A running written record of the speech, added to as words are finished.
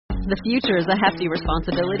The future is a hefty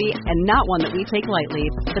responsibility and not one that we take lightly.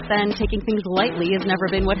 But then, taking things lightly has never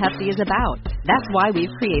been what Hefty is about. That's why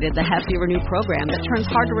we've created the Hefty Renew program that turns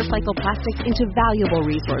hard-to-recycle plastics into valuable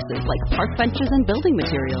resources like park benches and building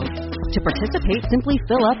materials. To participate, simply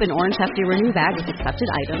fill up an orange Hefty Renew bag with accepted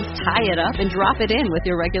items, tie it up, and drop it in with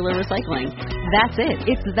your regular recycling. That's it.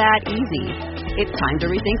 It's that easy. It's time to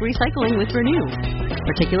rethink recycling with Renew.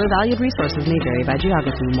 Particular valued resources may vary by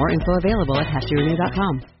geography. More info available at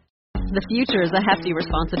heftyrenew.com. The future is a hefty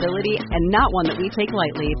responsibility and not one that we take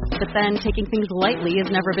lightly. But then, taking things lightly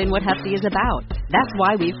has never been what Hefty is about. That's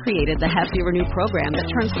why we've created the Hefty Renew program that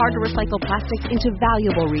turns hard-to-recycle plastics into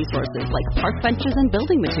valuable resources like park benches and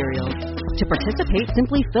building materials. To participate,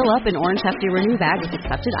 simply fill up an orange Hefty Renew bag with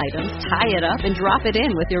accepted items, tie it up, and drop it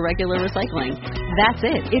in with your regular recycling. That's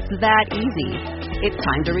it. It's that easy. It's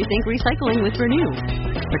time to rethink recycling with Renew.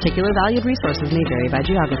 Particular valued resources may vary by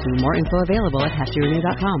geography. More info available at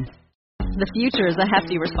heftyrenew.com. The future is a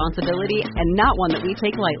hefty responsibility and not one that we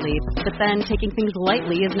take lightly. But then, taking things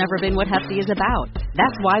lightly has never been what Hefty is about.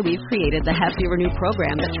 That's why we've created the Hefty Renew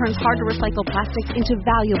program that turns hard-to-recycle plastics into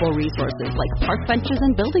valuable resources like park benches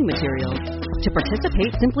and building materials. To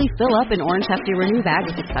participate, simply fill up an orange Hefty Renew bag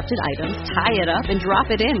with accepted items, tie it up, and drop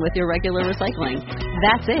it in with your regular recycling.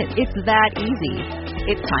 That's it. It's that easy.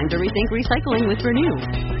 It's time to rethink recycling with Renew.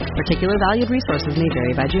 Particular valued resources may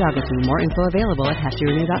vary by geography. More info available at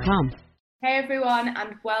heftyrenew.com. Hey everyone,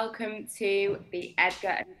 and welcome to the Edgar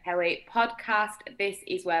and Kelly podcast. This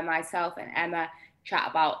is where myself and Emma chat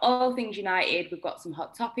about all things United. We've got some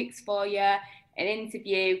hot topics for you, an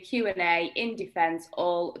interview, Q&A, in defence,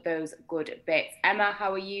 all those good bits. Emma,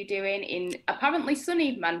 how are you doing in apparently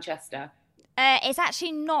sunny Manchester? It's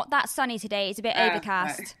actually not that sunny today. It's a bit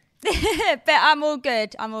overcast. No. But I'm all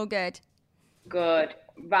good. Good.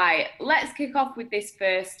 Right, let's kick off with this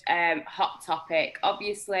first hot topic.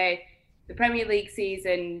 Obviously, the Premier League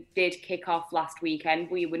season did kick off last weekend.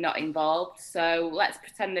 We were not involved, so let's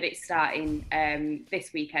pretend that it's starting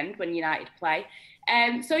this weekend when United play.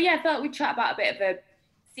 I thought we'd chat about a bit of a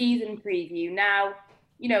season preview. Now,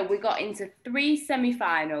 we got into 3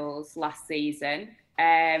 semi-finals last season.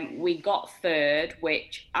 We got third,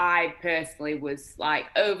 which I personally was like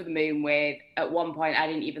over the moon with. At one point, I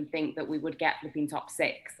didn't even think that we would get flipping top 6,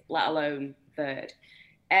 let alone third.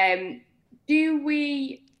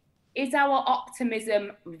 Is our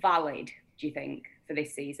optimism valid, do you think, for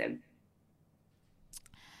this season?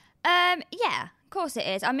 Yeah, of course it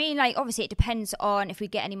is. I mean, obviously it depends on if we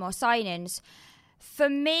get any more signings. For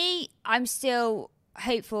me, I'm still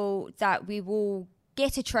hopeful that we will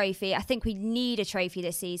get a trophy. I think we need a trophy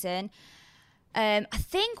this season. I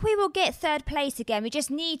think we will get third place again. We just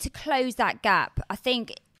need to close that gap. I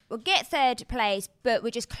think we'll get third place, but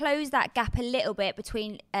we'll just close that gap a little bit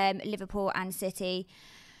between Liverpool and City.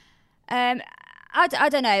 I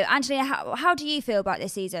don't know. Angelina, how do you feel about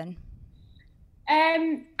this season?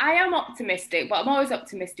 I am optimistic, but I'm always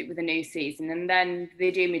optimistic with a new season, and then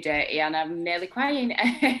they do me dirty and I'm nearly crying.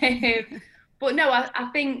 But no, I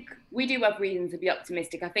think we do have reason to be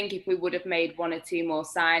optimistic. I think if we would have made 1 or 2 more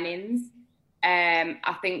signings,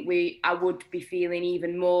 I think I would be feeling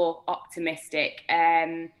even more optimistic.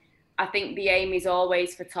 I think the aim is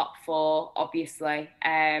always for top 4, obviously,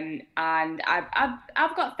 and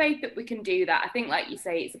I've got faith that we can do that. I think, like you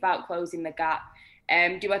say, it's about closing the gap.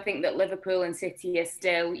 Do I think that Liverpool and City are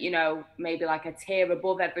still, maybe like a tier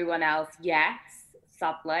above everyone else? Yes,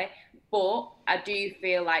 sadly, but I do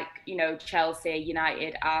feel like, Chelsea,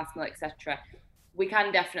 United, Arsenal, etc., we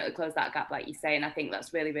can definitely close that gap, like you say, and I think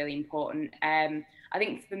that's really, really important. I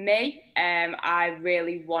think for me, I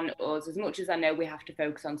really want us, as much as I know we have to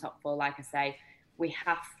focus on top 4, like I say, we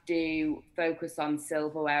have to focus on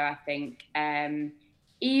silverware, I think.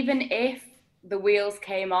 Even if the wheels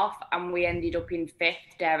came off and we ended up in 5th,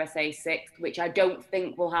 dare I say 6th, which I don't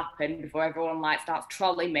think will happen before everyone starts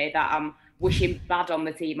trolling me that I'm wishing bad on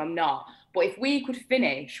the team. I'm not. But if we could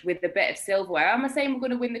finish with a bit of silverware, I'm not saying we're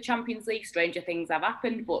going to win the Champions League. Stranger things have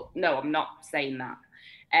happened, but no, I'm not saying that.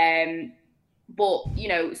 But,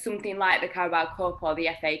 something like the Carabao Cup or the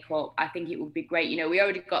FA Cup, I think it would be great. We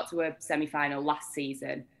already got to a semi-final last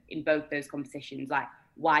season in both those competitions.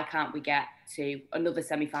 Why can't we get to another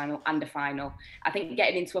semi-final and a final? I think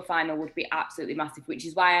getting into a final would be absolutely massive, which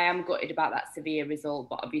is why I am gutted about that Sevilla result.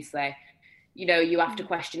 But obviously, you have to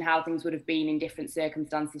question how things would have been in different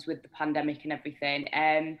circumstances with the pandemic and everything.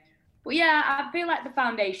 But yeah, I feel like the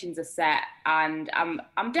foundations are set, and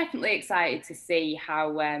I'm definitely excited to see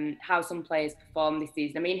how some players perform this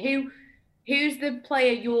season. I mean, who's the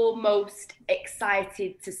player you're most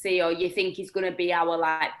excited to see, or you think is going to be our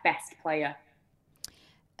best player?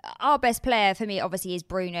 our best player for me, obviously, is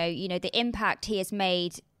Bruno. You know, the impact he has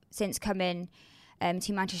made since coming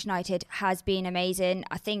to Manchester United has been amazing.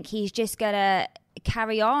 I think he's just going to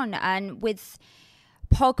carry on. And with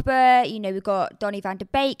Pogba, you know, we've got Donny van de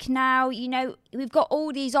Beek now. You know, we've got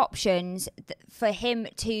all these options for him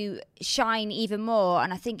to shine even more.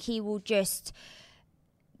 And I think he will just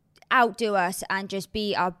outdo us and just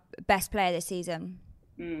be our best player this season.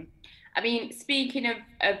 I mean, speaking of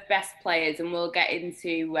best players, and we'll get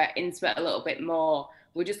into it a little bit more,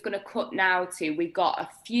 we're just going to cut now to, we've got a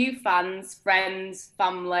few fans, friends,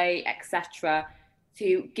 family, etc.,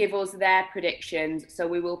 to give us their predictions. So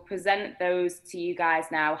we will present those to you guys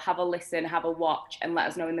now. Have a listen, have a watch, and let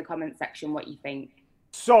us know in the comment section what you think.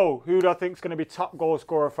 So, who do I think is going to be top goal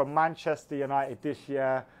scorer for Manchester United this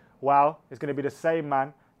year? Well, it's going to be the same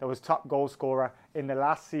man that was top goal scorer in the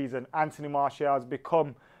last season. Anthony Martial has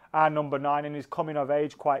become our number 9 and he's coming of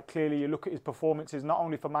age quite clearly. You look at his performances not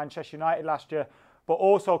only for Manchester United last year, but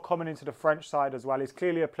also coming into the French side as well. He's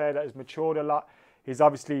clearly a player that has matured a lot. He's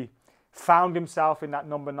obviously found himself in that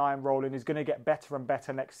number 9 role and he's going to get better and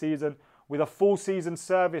better next season. With a full season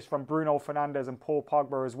service from Bruno Fernandes and Paul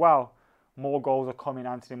Pogba as well, more goals are coming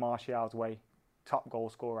Anthony Martial's way. Top goal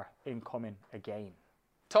scorer incoming again.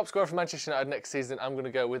 Top scorer for Manchester United next season, I'm going to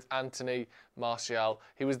go with Anthony Martial.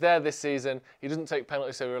 He was there this season. He doesn't take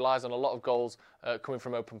penalties, so he relies on a lot of goals coming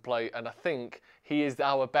from open play. And I think he is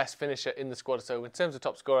our best finisher in the squad. So in terms of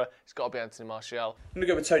top scorer, it's got to be Anthony Martial. I'm going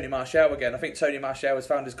to go with Tony Martial again. I think Tony Martial has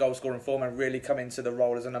found his goal scoring form and really come into the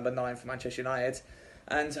role as a number 9 for Manchester United.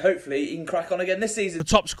 And hopefully he can crack on again this season. The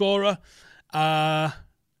top scorer, I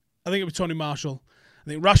think it was Tony Martial. I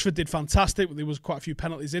think Rashford did fantastic, but there was quite a few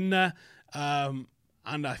penalties in there.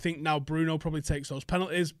 And I think now Bruno probably takes those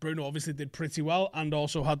penalties. Bruno obviously did pretty well and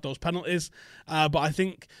also had those penalties. But I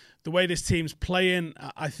think the way this team's playing,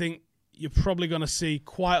 I think you're probably going to see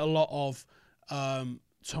quite a lot of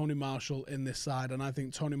Tony Martial in this side. And I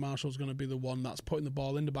think Tony Martial's going to be the one that's putting the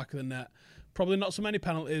ball in the back of the net. Probably not so many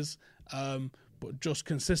penalties, but just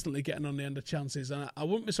consistently getting on the end of chances. And I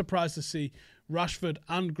wouldn't be surprised to see Rashford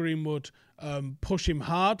and Greenwood push him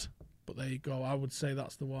hard. But there you go. I would say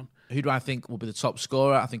that's the one. Who do I think will be the top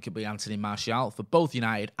scorer? I think it'll be Anthony Martial for both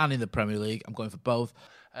United and in the Premier League. I'm going for both.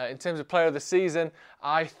 In terms of player of the season,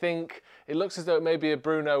 I think it looks as though it may be a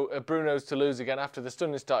Bruno's to lose again after the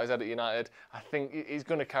stunning start he's had at United. I think he's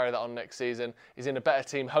going to carry that on next season. He's in a better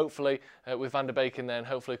team, hopefully, with Van der Beek in there and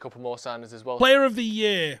hopefully a couple more signings as well. Player of the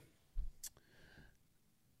year.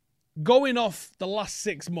 Going off the last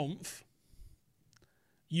 6 months,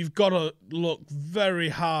 you've got to look very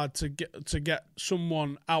hard to get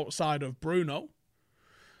someone outside of Bruno.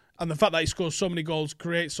 And the fact that he scores so many goals,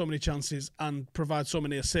 creates so many chances and provides so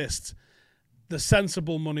many assists, the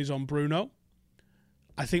sensible money's on Bruno.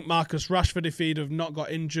 I think Marcus Rashford, if he'd have not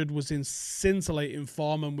got injured, was in scintillating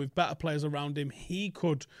form, and with better players around him, he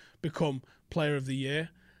could become player of the year.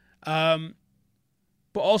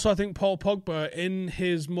 But also I think Paul Pogba, in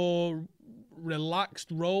his more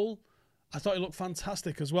relaxed role, I thought he looked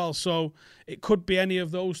fantastic as well. So it could be any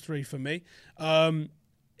of those 3 for me.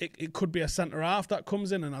 It could be a centre-half that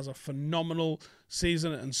comes in and has a phenomenal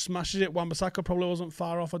season and smashes it. Wan-Bissaka probably wasn't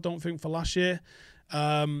far off, I don't think, for last year.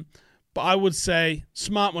 But I would say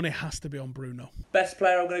smart money has to be on Bruno. Best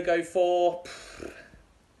player I'm going to go for...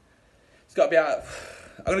 It's got to be out...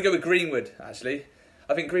 I'm going to go with Greenwood, actually.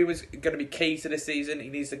 I think Greenwood's going to be key to this season. He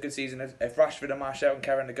needs a good season. If Rashford and Martial can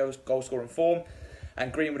carry on the goal-scoring form,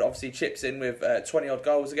 and Greenwood obviously chips in with 20-odd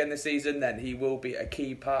goals again this season, then he will be a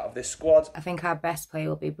key part of this squad. I think our best player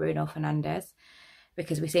will be Bruno Fernandes,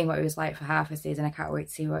 because we've seen what he was like for half a season. I can't wait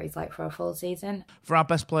to see what he's like for a full season. For our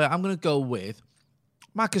best player, I'm going to go with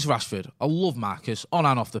Marcus Rashford. I love Marcus on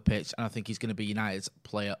and off the pitch, and I think he's going to be United's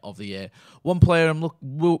player of the year. One player I'm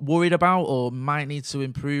worried about or might need to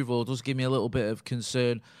improve or does give me a little bit of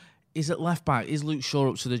concern is at left back. Is Luke Shaw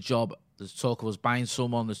up to the job? There's talk of us buying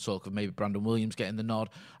someone. There's talk of maybe Brandon Williams getting the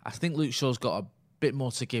nod. I think Luke Shaw's got a bit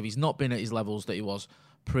more to give. He's not been at his levels that he was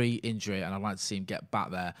pre-injury, and I'd like to see him get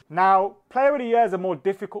back there. Now, player of the year is a more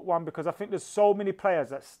difficult one because I think there's so many players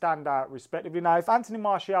that stand out respectively. Now, if Anthony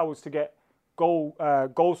Martial was to get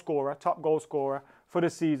top goal scorer for the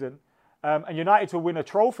season, and United to win a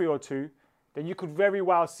trophy or 2, then you could very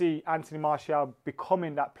well see Anthony Martial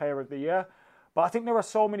becoming that player of the year. But I think there are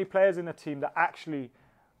so many players in the team that actually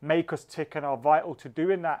make us tick and are vital to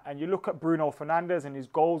doing that. And you look at Bruno Fernandes and his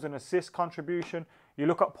goals and assist contribution. You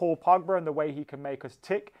look at Paul Pogba and the way he can make us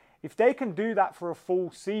tick. If they can do that for a full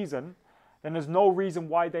season, then there's no reason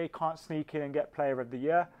why they can't sneak in and get player of the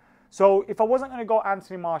year. So if I wasn't going to go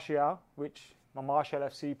Anthony Martial, which my Martial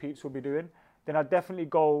FC peeps will be doing, then I'd definitely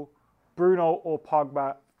go Bruno or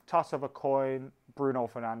Pogba toss of a coin, Bruno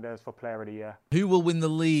Fernandes for Player of the Year. Who will win the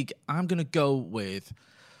league? I'm going to go with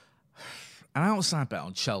an outside bet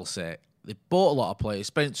on Chelsea. They bought a lot of players,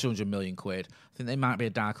 spent 200 million quid. I think they might be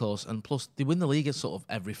a dark horse. And plus, they win the league sort of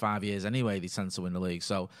every 5 years anyway. They tend to win the league.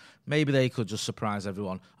 So maybe they could just surprise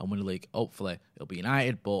everyone and win the league. Hopefully, it'll be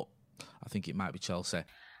United, but I think it might be Chelsea.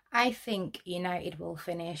 I think United will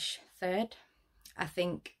finish third. I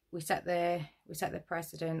think we set the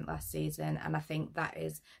precedent last season, and I think that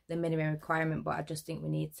is the minimum requirement. But I just think we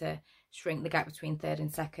need to shrink the gap between third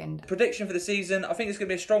and second. Prediction for the season, I think it's going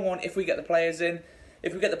to be a strong one if we get the players in.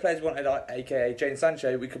 If we get the players we wanted, aka Jadon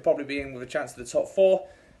Sancho, we could probably be in with a chance at the top 4.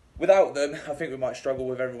 Without them, I think we might struggle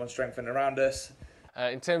with everyone strengthening around us.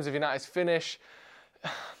 In terms of United's finish,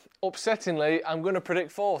 upsettingly, I'm going to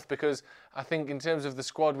predict 4th because I think in terms of the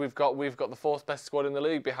squad we've got the 4th best squad in the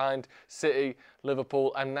league behind City,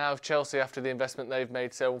 Liverpool and now Chelsea after the investment they've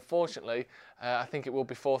made. So unfortunately, I think it will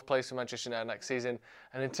be 4th place for Manchester United next season.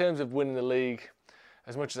 And in terms of winning the league,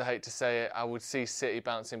 as much as I hate to say it, I would see City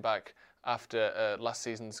bouncing back after last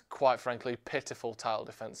season's, quite frankly, pitiful title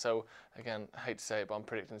defence. So again, I hate to say it, but I'm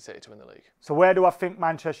predicting City to win the league. So where do I think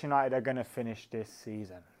Manchester United are going to finish this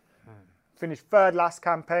season? Finished 3rd last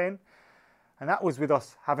campaign, and that was with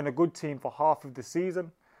us having a good team for half of the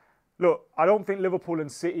season. Look, I don't think Liverpool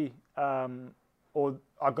and City are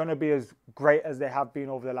going to be as great as they have been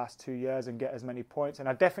over the last 2 years and get as many points, and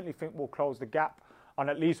I definitely think we'll close the gap on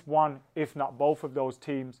at least one, if not both of those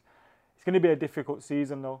teams. It's going to be a difficult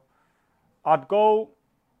season though. I'd go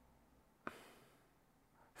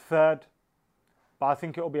 3rd, but I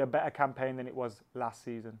think it'll be a better campaign than it was last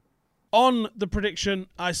season. On the prediction,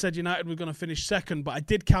 I said United were going to finish 2nd, but I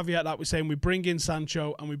did caveat that with saying we bring in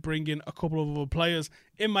Sancho and we bring in a couple of other players.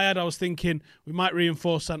 In my head, I was thinking we might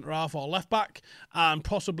reinforce centre-half or left-back and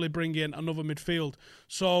possibly bring in another midfield.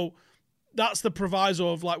 So that's the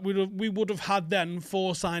proviso of, like, we would have had then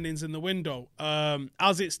 4 signings in the window.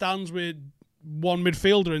 As it stands, we're 1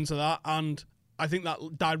 midfielder into that, and I think that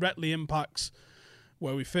directly impacts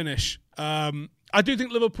where we finish. I do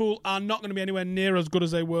think Liverpool are not going to be anywhere near as good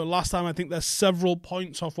as they were last time. I think they're several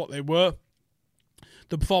points off what they were.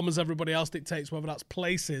 The performance everybody else dictates, whether that's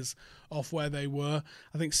places off where they were.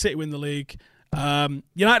 I think City win the league. United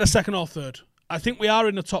are 2nd or 3rd. I think we are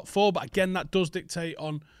in the top 4, but again, that does dictate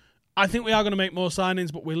on... I think we are going to make more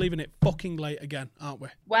signings, but we're leaving it fucking late again, aren't we?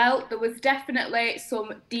 Well, there was definitely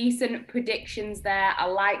some decent predictions there. I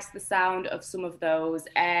liked the sound of some of those.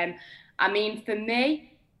 I mean, for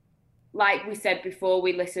me, like we said before,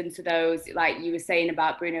 we listened to those, like you were saying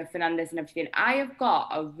about Bruno Fernandes and everything. I have got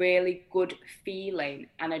a really good feeling,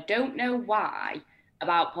 and I don't know why,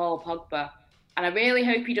 about Paul Pogba. And I really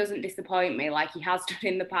hope he doesn't disappoint me like he has done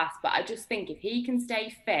in the past. But I just think if he can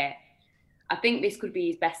stay fit, I think this could be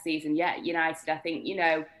his best season yet. United, I think,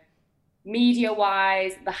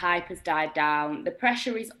 media-wise, the hype has died down. The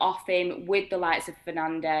pressure is off him with the likes of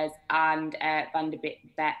Fernandes and Van de Beek.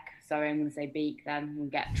 Sorry, I'm going to say Beek then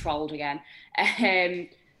and get trolled again. I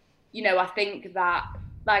think that,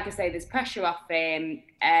 like I say, there's pressure off him.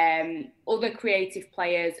 Other creative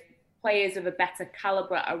players of a better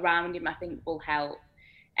calibre around him, I think, will help.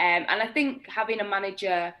 And I think having a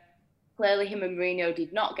manager, clearly him and Mourinho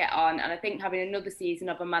did not get on, and I think having another season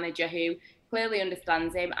of a manager who clearly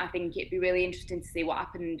understands him, I think it'd be really interesting to see what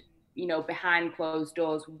happened, behind closed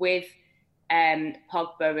doors with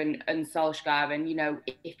Pogba and Solskjaer, and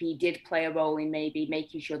if he did play a role in maybe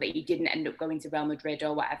making sure that he didn't end up going to Real Madrid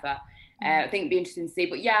or whatever. I think it'd be interesting to see.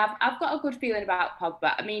 But yeah, I've got a good feeling about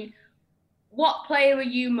Pogba. I mean, what player are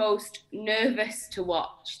you most nervous to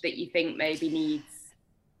watch that you think maybe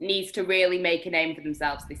needs to really make a name for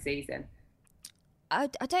themselves this season? I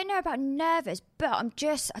don't know about nervous, but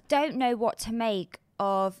I don't know what to make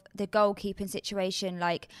of the goalkeeping situation.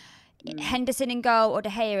 Like Henderson in goal or De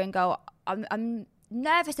Gea in goal. I'm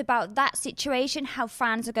nervous about that situation, how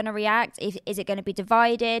fans are going to react. Is it going to be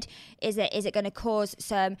divided? Is it going to cause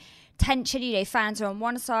some tension? Fans are on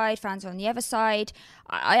one side, fans are on the other side.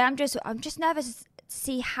 I'm just nervous to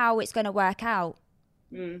see how it's going to work out.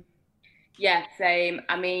 Yeah, same.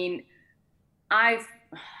 I mean, I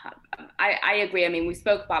agree. I mean, we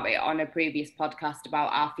spoke about it on a previous podcast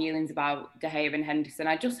about our feelings about De Gea and Henderson.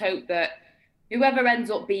 I just hope that whoever ends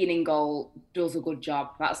up being in goal does a good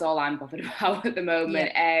job. That's all I'm bothered about at the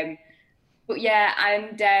moment. Yeah. But yeah,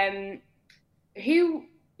 and who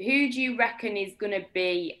do you reckon is going to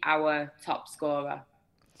be our top scorer?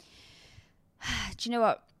 Do you know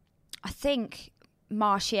what? I think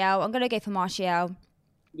Martial. I'm going to go for Martial.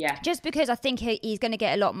 Yeah. Just because I think he's going to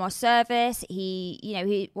get a lot more service.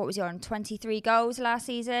 What was he on? 23 goals last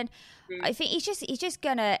season. I think he's just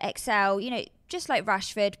going to excel, just like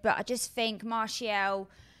Rashford. But I just think Martial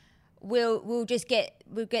will get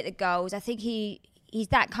the goals. I think he's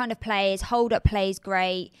that kind of player. His hold-up play is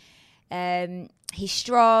great. He's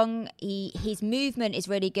strong. His movement is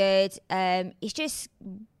really good. He's just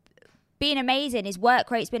been amazing. His work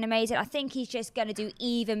rate's been amazing. I think he's just going to do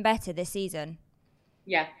even better this season.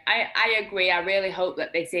 Yeah, I agree. I really hope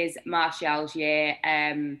that this is Martial's year.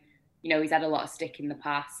 He's had a lot of stick in the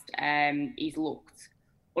past. He's looked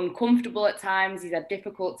uncomfortable at times. He's had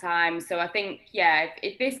difficult times. So I think,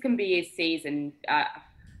 if this can be his season,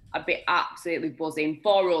 I'd be absolutely buzzing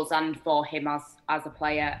for us and for him as a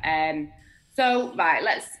player. Right,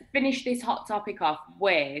 let's finish this hot topic off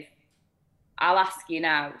with, I'll ask you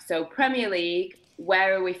now. So Premier League,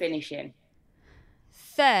 where are we finishing?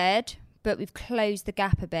 3rd. But we've closed the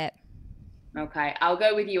gap a bit. Okay, I'll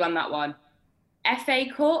go with you on that one. FA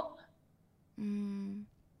Cup? I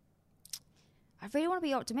really want to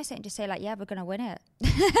be optimistic and just say, we're going to win it.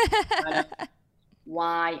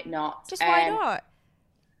 Why not? Just why not?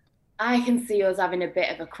 I can see us having a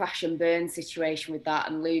bit of a crash and burn situation with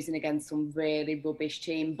that and losing against some really rubbish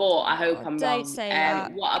team. But I hope I'm wrong. Don't say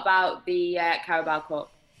that. What about the Carabao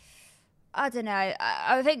Cup? I don't know.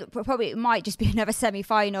 I think probably it might just be another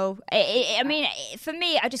semi-final. I mean, for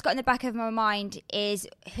me, I just got in the back of my mind is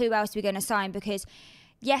who else we're going to sign, because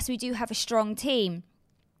yes, we do have a strong team,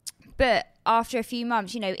 but after a few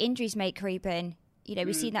months, injuries may creep in.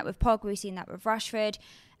 We've seen that with Pogba, we've seen that with Rashford,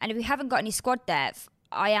 and if we haven't got any squad depth,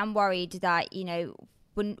 I am worried that we're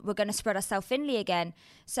going to spread ourselves thinly again.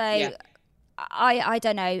 So I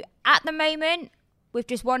don't know. At the moment, with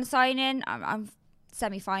just one signing, I'm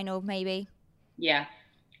semi-final maybe. Yeah,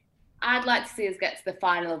 I'd like to see us get to the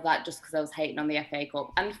final of that, just because I was hating on the FA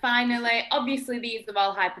Cup. And finally, obviously these are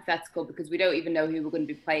all hypothetical because we don't even know who we're going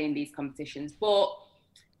to be playing in these competitions, but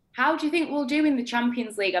how do you think we'll do in the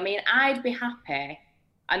Champions League? I mean, I'd be happy.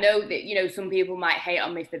 I know that some people might hate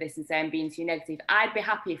on me for this and say I'm being too negative. I'd be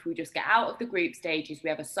happy if we just get out of the group stages, we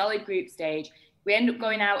have a solid group stage, we end up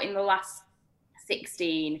going out in the last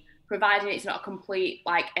 16, providing it's not a complete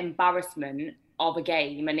embarrassment of a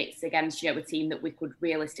game and it's against a team that we could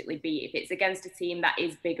realistically beat. If it's against a team that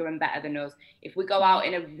is bigger and better than us, if we go out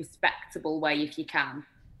in a respectable way, if you can,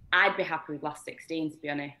 I'd be happy with last 16, to be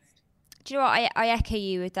honest. Do you know what? I echo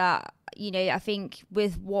you with that. I think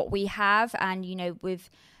with what we have and with,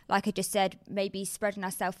 like I just said, maybe spreading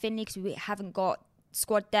ourselves thinly because we haven't got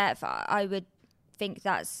squad depth, I would think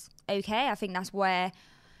that's okay. I think that's where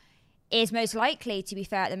it is most likely, to be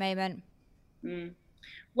fair, at the moment.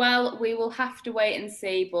 Well, we will have to wait and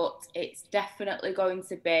see, but it's definitely going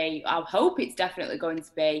to be, I hope it's definitely going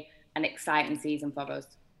to be an exciting season for us.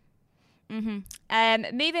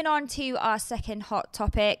 Moving on to our second hot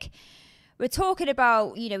topic. We're talking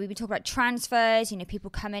about, we've been talking about transfers, people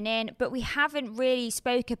coming in, but we haven't really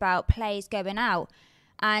spoke about players going out.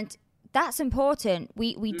 And that's important.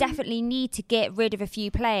 We definitely need to get rid of a few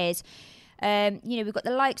players. We've got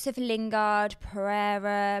the likes of Lingard,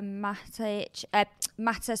 Pereira, Mata,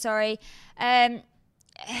 sorry.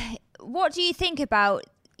 What do you think about,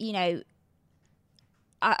 Ollie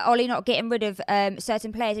not getting rid of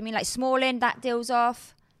certain players? I mean, like Smalling, that deal's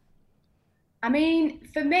off. I mean,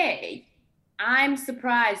 for me, I'm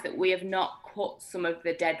surprised that we have not cut some of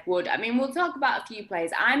the dead wood. I mean, we'll talk about a few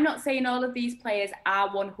players. I'm not saying all of these players are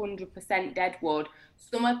 100% dead wood.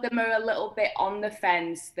 Some of them are a little bit on the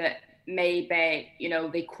fence that maybe,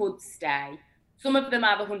 they could stay. Some of them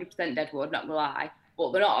have 100% dead wood, not gonna lie,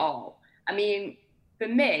 but they're not all. I mean, for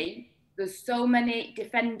me, there's so many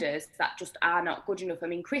defenders that just are not good enough. I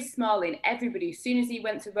mean, Chris Smalling, everybody, as soon as he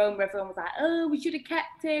went to Rome, everyone was like, oh, we should have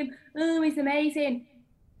kept him. Oh, he's amazing.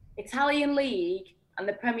 Italian League and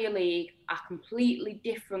the Premier League are completely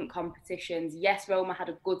different competitions. Yes, Roma had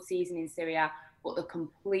a good season in Serie A, but they're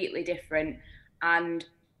completely different. And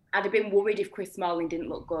I'd have been worried if Chris Smalling didn't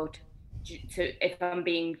look good, if I'm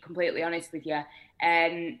being completely honest with you.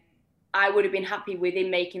 I would have been happy with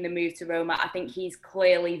him making the move to Roma. I think he's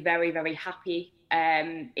clearly very, very happy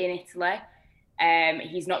in Italy.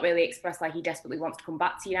 He's not really expressed like he desperately wants to come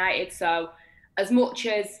back to United. So as much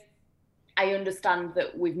as I understand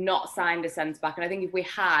that we've not signed a centre-back, and I think if we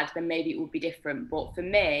had, then maybe it would be different. But for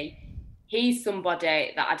me, he's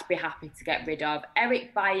somebody that I'd be happy to get rid of.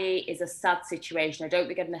 Eric Bailly is a sad situation. I don't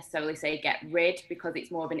think I'd necessarily say get rid, because it's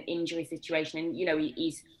more of an injury situation. And,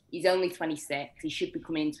 he's only 26. He should be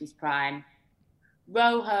coming into his prime.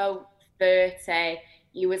 Rojo, 30.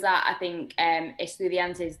 He was at, I think,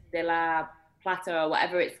 Estudiantes de La platter or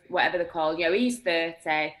whatever they're called. You know, he's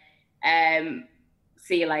 30.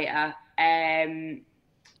 See you later.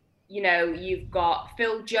 You know, you've got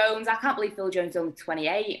Phil Jones. I can't believe Phil Jones is only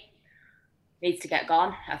 28. Needs to get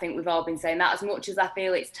gone. I think we've all been saying that. As much as I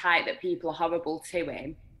feel it's tight that people are horrible to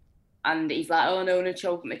him, and he's like, oh no,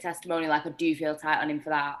 choke my testimony. Like, I do feel tight on him for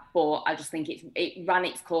that. But I just think it ran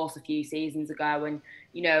its course a few seasons ago. And,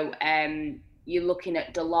 you know, you're looking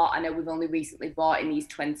at Dalot. I know we've only recently bought him. He's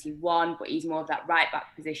 21, but he's more of that right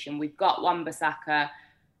back position. We've got Wan-Bissaka.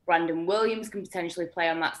 Brandon Williams can potentially play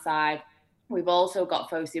on that side. We've also got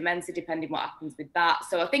Fosu Mensah, depending what happens with that.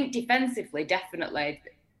 So I think defensively, definitely,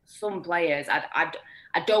 some players, I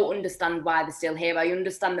don't understand why they're still here. I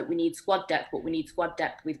understand that we need squad depth, but we need squad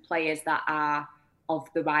depth with players that are of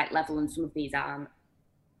the right level, and some of these aren't.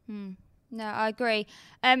 No, I agree.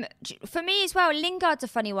 For me as well, Lingard's a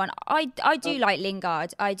funny one. I do like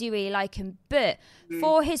Lingard. I do really like him. But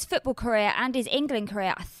for his football career and his England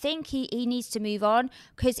career, I think he needs to move on,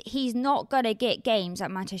 because he's not going to get games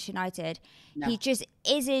at Manchester United. No. He just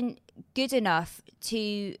isn't good enough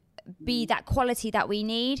to be that quality that we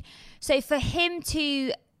need. So for him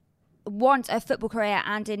to want a football career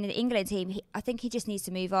and in the England team, I think he just needs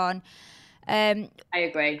to move on. I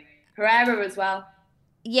agree. Pereira as well.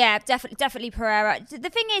 Yeah, definitely Pereira. The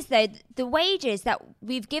thing is, though, the wages that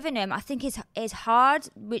we've given him, I think is hard,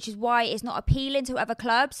 which is why it's not appealing to other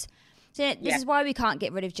clubs. So this is why we can't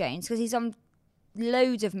get rid of Jones, because he's on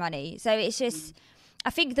loads of money. So it's just,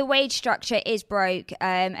 I think the wage structure is broke,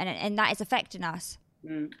 and that is affecting us.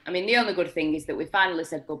 I mean, the only good thing is that we finally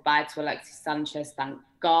said goodbye to Alexis Sanchez, thank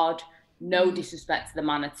God. No disrespect to the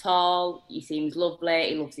man at all. He seems lovely.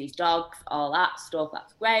 He loves his dogs, all that stuff.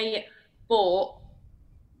 That's great. But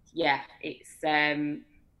yeah, it's I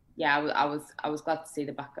was glad to see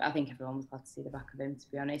the back. I think everyone was glad to see the back of him,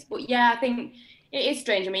 to be honest. But yeah, I think it is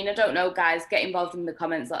strange. I mean, I don't know, guys. Get involved in the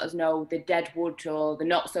comments. Let us know the dead wood or the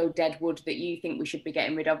not so dead wood that you think we should be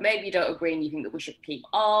getting rid of. Maybe you don't agree and you think that we should keep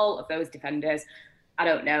all of those defenders. I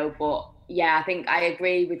don't know, but yeah, I think I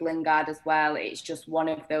agree with Lingard as well. It's just one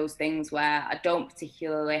of those things where I don't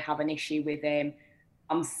particularly have an issue with him.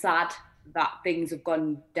 I'm sad that things have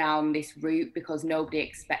gone down this route, because nobody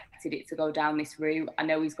expected it to go down this route. I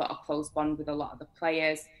know he's got a close bond with a lot of the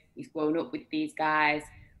players. He's grown up with these guys.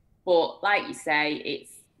 But like you say,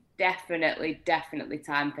 it's definitely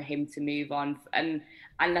time for him to move on. And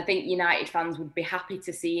I think United fans would be happy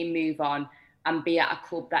to see him move on and be at a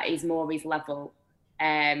club that is more his level.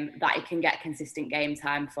 That he can get consistent game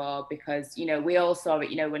time for, because, you know, we all saw it,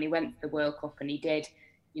 you know, when he went to the World Cup and he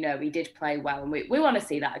did play well, and we want to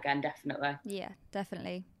see that again, definitely. Yeah,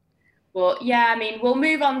 definitely. But yeah, I mean, we'll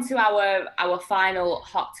move on to our final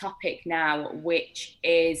hot topic now, which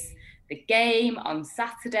is the game on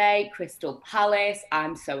Saturday, Crystal Palace.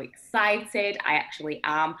 I'm so excited. I actually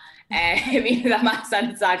am. That might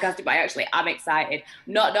sound sarcastic, but I actually am excited.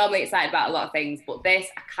 Not normally excited about a lot of things, but this,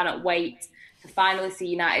 I cannot wait to finally see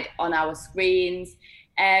United on our screens.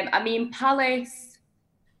 I mean, Palace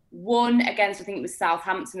won against, I think it was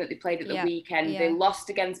Southampton that they played at the weekend. Yeah. They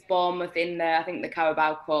lost against Bournemouth in the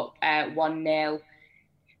Carabao Cup 1-0.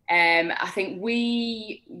 I think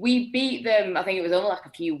we beat them. I think it was only like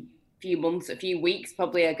a few weeks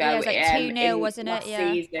probably ago. Yeah, it was like 2-0, wasn't it?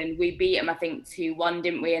 Yeah. Season. We beat them, I think, 2-1,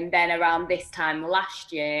 didn't we? And then around this time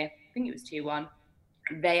last year, I think it was 2-1,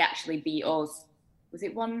 they actually beat us. Was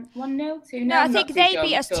it 1-0, 2-0? No, I think they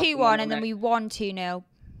beat us 2-1 and then we won 2-0.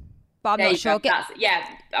 But I'm not sure. I've got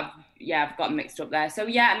them mixed up there. So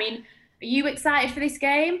yeah, I mean, are you excited for this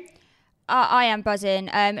game? I am buzzing.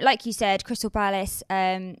 Like you said, Crystal Palace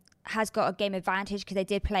has got a game advantage because they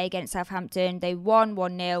did play against Southampton. They won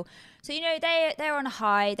 1-0. So, you know, they're on a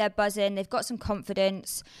high. They're buzzing. They've got some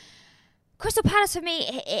confidence. Crystal Palace, for me,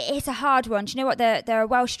 it's a hard one. Do you know what? They're a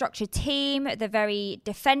well-structured team. They're very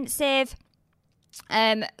defensive.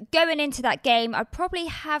 Going into that game, I'd probably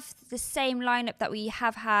have the same lineup that we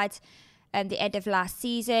have had the end of last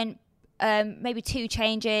season. Maybe 2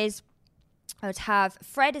 changes. I would have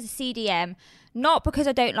Fred as a CDM, not because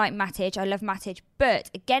I don't like Matic, I love Matic,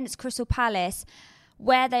 but against Crystal Palace,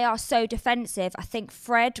 where they are so defensive, I think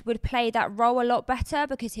Fred would play that role a lot better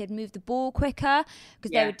because he'd move the ball quicker,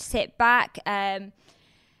 because they would sit back. And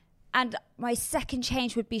my second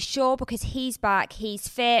change would be Shaw, because he's back, he's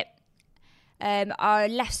fit. Our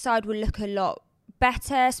left side will look a lot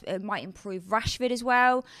better. It might improve Rashford as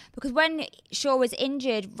well, because when Shaw was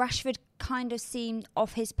injured, Rashford kind of seemed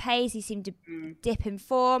off his pace. He seemed to dip in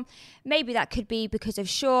form. Maybe that could be because of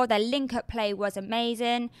Shaw. Their link-up play was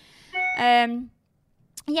amazing. So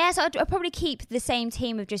I'd probably keep the same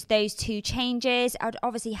team with just those 2 changes. I'd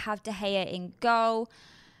obviously have De Gea in goal.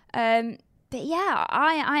 But yeah,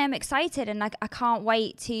 I am excited, and I can't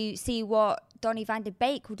wait to see what Donny van de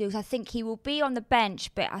Beek will do. I think he will be on the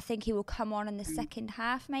bench, but I think he will come on in the second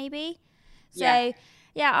half, maybe. So,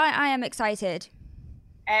 yeah, I am excited.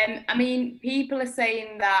 I mean, people are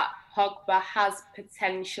saying that Pogba has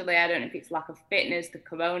potentially, I don't know if it's lack of fitness, the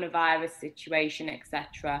coronavirus situation,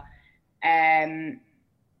 etc.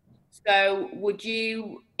 So would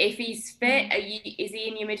you, if he's fit, is he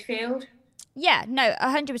in your midfield? Yeah, no,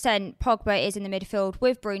 100% Pogba is in the midfield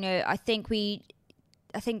with Bruno. I think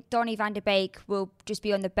Donny van de Beek will just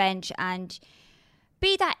be on the bench and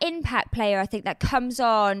be that impact player, I think, that comes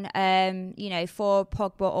on, for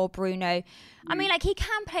Pogba or Bruno. I mean, like, he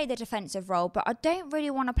can play the defensive role, but I don't really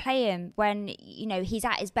want to play him when, he's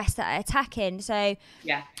at his best at attacking. So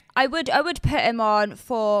yeah, I would put him on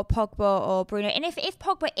for Pogba or Bruno. And if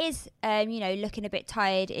Pogba is, looking a bit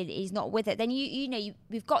tired, he's not with it, then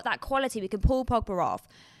we've got that quality. We can pull Pogba off.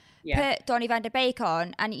 Yeah. Put Donny van de Beek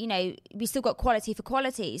on, and we still got quality for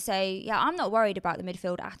quality. So yeah, I'm not worried about the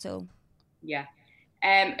midfield at all. Yeah.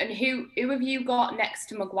 And who have you got next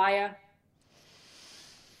to Maguire?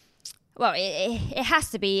 Well, it has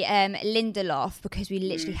to be Lindelof, because we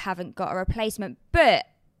literally haven't got a replacement. But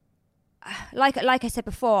like I said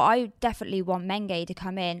before, I definitely want Menge to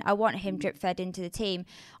come in. I want him drip fed into the team.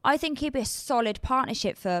 I think he'd be a solid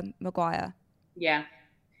partnership for Maguire. Yeah,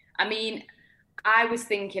 I mean, I was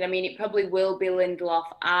thinking, it probably will be Lindelof.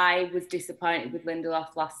 I was disappointed with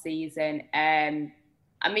Lindelof last season.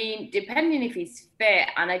 Depending if he's fit,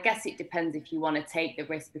 and I guess it depends if you want to take the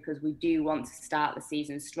risk, because we do want to start the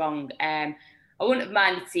season strong. I wouldn't have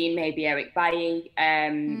minded seeing maybe Eric Bailly,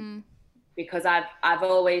 because I've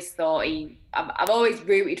always thought I've always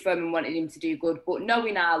rooted for him and wanted him to do good. But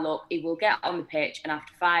knowing our luck, he will get on the pitch and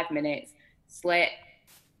after 5 minutes slip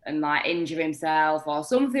and injure himself, or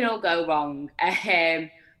something will go wrong.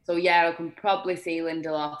 So yeah, I can probably see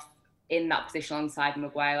Lindelof in that position alongside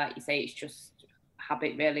Maguire. Like you say, it's just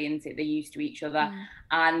habit, really, isn't it? They're used to each other.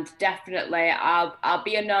 And definitely I'll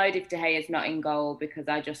be annoyed if De Gea's not in goal, because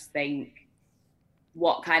I just think,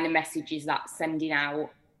 what kind of message is that sending out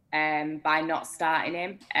by not starting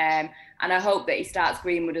him? And I hope that he starts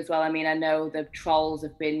Greenwood as well. I know the trolls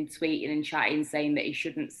have been tweeting and chatting saying that he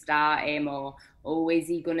shouldn't start him, or is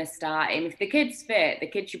he going to start him? If the kid's fit, the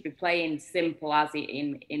kid should be playing, simple as it,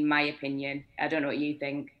 in my opinion. I don't know what you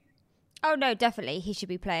think. Oh, no, definitely. He should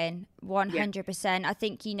be playing 100%. Yeah. I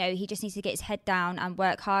think, he just needs to get his head down and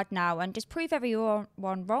work hard now and just prove everyone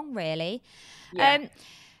wrong, really. Yeah.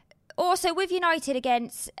 Also, with United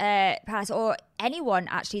against Palace, or anyone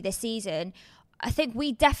actually this season, I think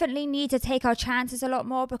we definitely need to take our chances a lot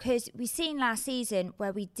more, because we've seen last season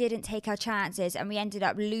where we didn't take our chances and we ended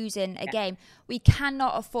up losing a game. We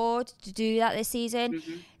cannot afford to do that this season.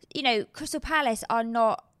 Mm-hmm. Crystal Palace are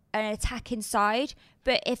not an attacking side,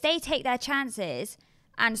 but if they take their chances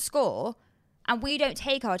and score, and we don't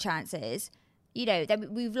take our chances, then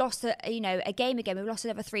we've lost a game again. We've lost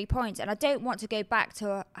another 3 points, and I don't want to go back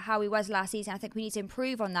to how we was last season. I think we need to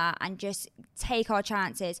improve on that and just take our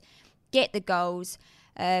chances, get the goals,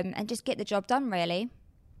 and just get the job done, really.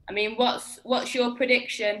 What's your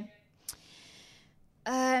prediction?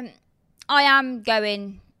 I am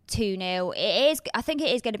going 2-0. I think it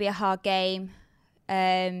is going to be a hard game.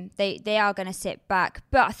 They are going to sit back,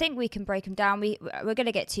 but I think we can break them down. We're going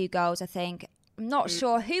to get 2 goals, I think. I'm not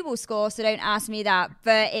sure who will score, so don't ask me that,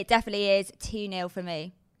 but it definitely is 2-0 for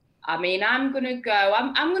me. I'm going to go.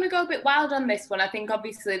 I'm going to go a bit wild on this one. I think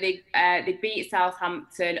obviously they beat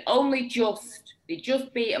Southampton. They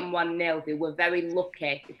just beat them 1-0. They were very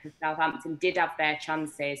lucky, because Southampton did have their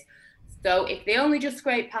chances. So if they only just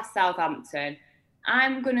scrape past Southampton,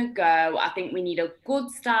 I'm going to go. I think we need a good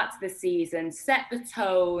start to the season, set the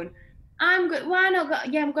tone. Why not?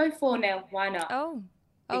 I'm going 4-0. Why not? Oh,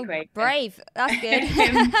 brave. That's good.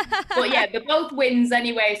 But yeah, they're both wins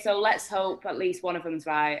anyway, so let's hope at least one of them's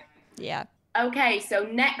right. Yeah. Okay, so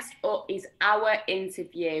next up is our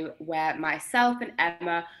interview, where myself and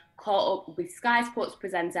Emma caught up with Sky Sports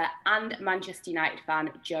presenter and Manchester United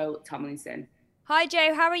fan Joe Thomlinson. Hi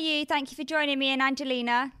Joe, how are you? Thank you for joining me and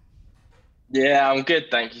Angelina. Yeah, I'm good.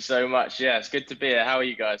 Thank you so much. Yeah, it's good to be here. How are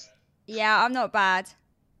you guys? Yeah, I'm not bad.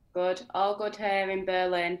 Good. All good here in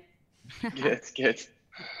Berlin. Good.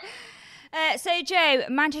 So, Joe,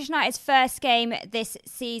 Manchester United's first game this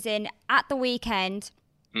season at the weekend.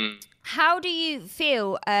 How do you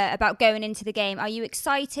feel about going into the game? Are you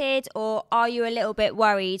excited, or are you a little bit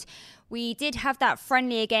worried? We did have that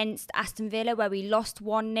friendly against Aston Villa where we lost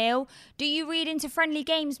 1-0. Do you read into friendly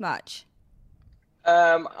games much?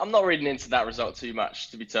 I'm not reading into that result too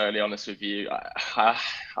much, to be totally honest with you. I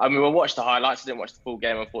mean, I watched the highlights. I didn't watch the full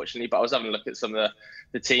game, unfortunately, but I was having a look at some of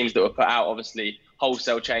the teams that were put out. Obviously,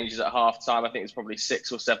 wholesale changes at half time. I think there's probably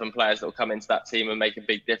 6 or 7 players that will come into that team and make a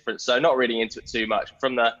big difference. So not reading into it too much.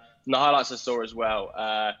 From the highlights I saw as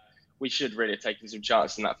well, we should really have taken some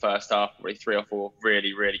chances in that first half. Probably 3 or 4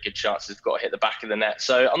 really, really good chances. Got to hit the back of the net.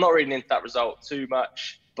 So I'm not reading into that result too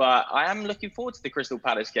much, but I am looking forward to the Crystal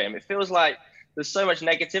Palace game. It feels like there's so much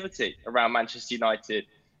negativity around Manchester United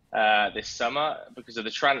this summer because of the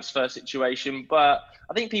transfer situation. But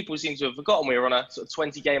I think people seem to have forgotten we were on a sort of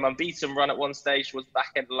 20-game unbeaten run at one stage towards the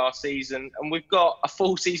back end of last season. And we've got a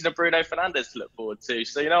full season of Bruno Fernandes to look forward to.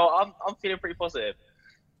 So, I'm feeling pretty positive.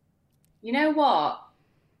 You know what?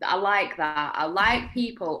 I like that. I like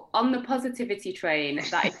people on the positivity train.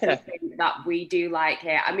 That is something that we do like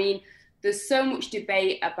here. I mean, there's so much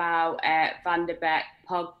debate about Van der Beek,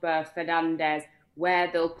 Pogba, Fernandes,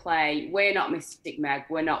 where they'll play. We're not Mystic Meg.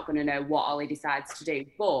 We're not going to know what Ollie decides to do.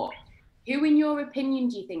 But who, in your opinion,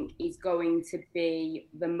 do you think is going to be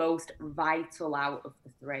the most vital out of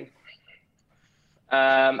the 3?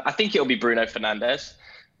 I think it'll be Bruno Fernandes,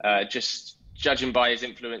 just judging by his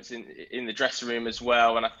influence in the dressing room as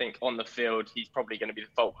well. And I think on the field, he's probably going to be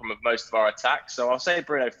the fulcrum of most of our attacks. So I'll say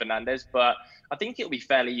Bruno Fernandes, but I think it'll be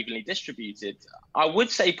fairly evenly distributed. I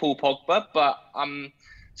would say Paul Pogba, but I'm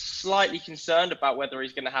slightly concerned about whether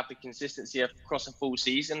he's going to have the consistency across a full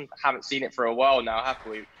season. I haven't seen it for a while now, have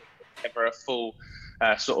we? Ever a full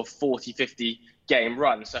sort of 40, 50 game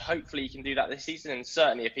run. So hopefully he can do that this season. And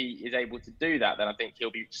certainly if he is able to do that, then I think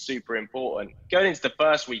he'll be super important. Going into the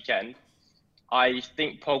first weekend, I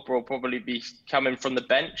think Pogba will probably be coming from the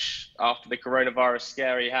bench after the coronavirus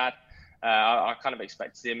scare he had. I kind of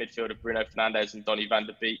expect to see a midfield of Bruno Fernandes and Donny van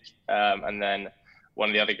der Beek, and then one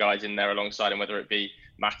of the other guys in there alongside him, whether it be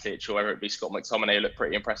Matic or whether it be Scott McTominay, who looked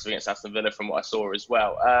pretty impressive against Aston Villa from what I saw as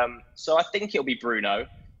well. So I think it'll be Bruno,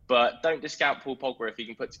 but don't discount Paul Pogba if he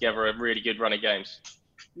can put together a really good run of games.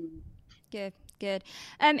 Good.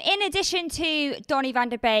 In addition to Donny van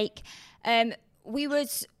der Beek, we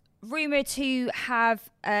was rumoured to have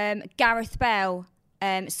Gareth Bale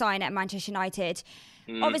sign at Manchester United.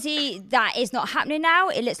 Obviously, that is not happening now.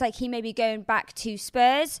 It looks like he may be going back to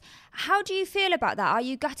Spurs. How do you feel about that? Are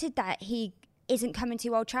you gutted that he isn't coming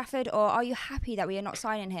to Old Trafford, or are you happy that we are not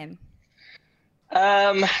signing him?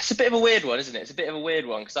 It's a bit of a weird one, isn't it? It's a bit of a weird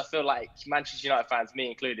one because I feel like Manchester United fans, me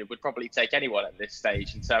included, would probably take anyone at this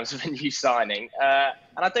stage in terms of a new signing. And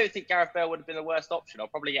I don't think Gareth Bale would have been the worst option. I'll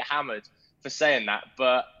probably get hammered for saying that.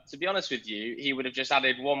 But to be honest with you, he would have just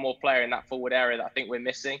added one more player in that forward area that I think we're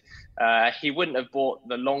missing. He wouldn't have bought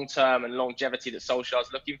the long-term and longevity that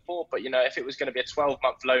Solskjaer's looking for. But, if it was going to be a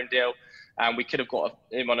 12-month loan deal and we could have got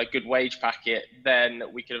him on a good wage packet, then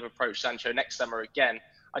we could have approached Sancho next summer again.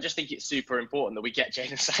 I just think it's super important that we get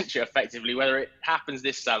Jadon Sancho effectively, whether it happens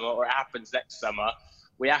this summer or it happens next summer.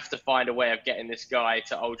 We have to find a way of getting this guy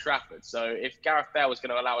to Old Trafford. So if Gareth Bale was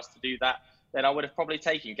going to allow us to do that, then I would have probably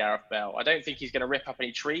taken Gareth Bale. I don't think he's going to rip up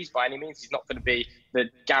any trees by any means. He's not going to be the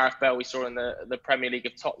Gareth Bale we saw in the Premier League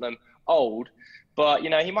of Tottenham old. But,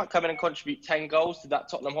 he might come in and contribute 10 goals to that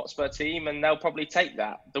Tottenham Hotspur team, and they'll probably take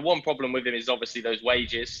that. The one problem with him is obviously those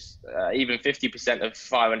wages. Even 50% of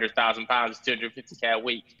 £500,000 is £250k a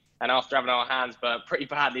week. And after having our hands burnt pretty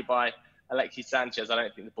badly by Alexis Sanchez, I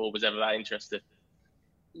don't think the board was ever that interested.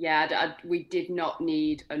 Yeah, we did not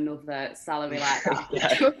need another salary like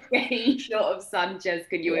that. Just getting short of Sanchez,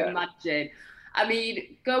 can you imagine? I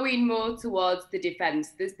mean, going more towards the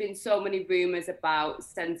defence, there's been so many rumours about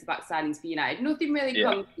centre-back signings for United. Nothing really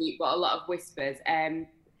concrete, but a lot of whispers.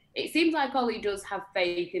 It seems like Ollie does have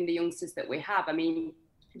faith in the youngsters that we have. I mean,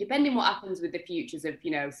 depending what happens with the futures of,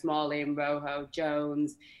 Smalling, Rojo,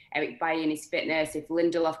 Jones, Eric Bailly and his fitness, if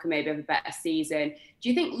Lindelof can maybe have a better season, do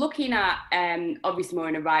you think looking at, obviously more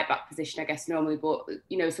in a right-back position, I guess, normally, but,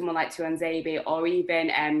 someone like Tuanzebe or even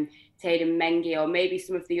Tayden Mengi or maybe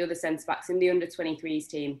some of the other centre-backs in the under-23s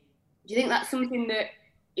team, do you think that's something that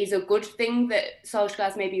is a good thing that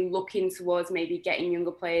Solskjaer's maybe looking towards maybe getting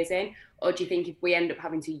younger players in? Or do you think if we end up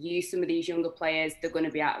having to use some of these younger players, they're going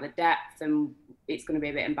to be out of the depth and it's going to be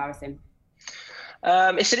a bit embarrassing?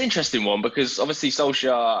 It's an interesting one because obviously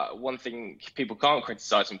Solskjaer, one thing people can't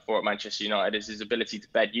criticise him for at Manchester United is his ability to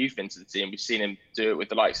bed youth into the team. We've seen him do it with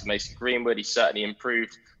the likes of Mason Greenwood. He's certainly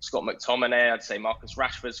improved. Scott McTominay, I'd say Marcus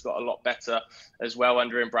Rashford's got a lot better as well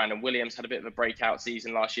under him. Brandon Williams had a bit of a breakout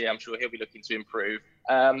season last year. I'm sure he'll be looking to improve.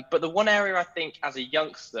 But the one area I think as a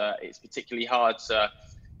youngster, it's particularly hard to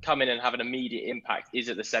come in and have an immediate impact is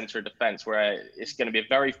at the centre of defence, where it's going to be a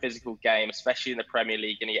very physical game, especially in the Premier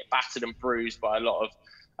League, and you get battered and bruised by a lot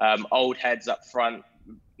old heads up front.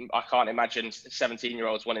 I can't imagine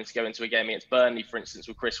 17-year-olds wanting to go into a game against Burnley, for instance,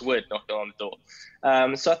 with Chris Wood knocking on the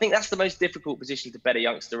door. So I think that's the most difficult position to bet a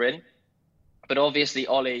youngster in. But obviously,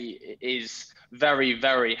 Ollie is very,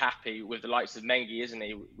 very happy with the likes of Mengi, isn't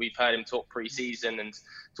he? We've heard him talk pre-season and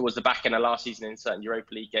towards the back end of last season in certain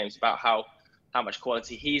Europa League games about how much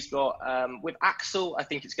quality he's got. With Axel, I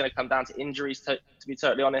think it's going to come down to injuries, to be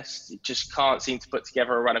totally honest. He just can't seem to put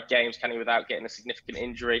together a run of games, can he, without getting a significant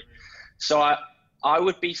injury. So I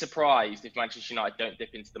would be surprised if Manchester United don't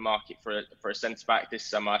dip into the market for a centre-back this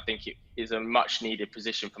summer. I think it is a much-needed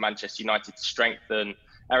position for Manchester United to strengthen.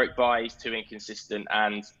 Eric Bailly is too inconsistent,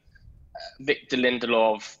 and Victor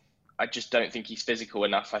Lindelof, I just don't think he's physical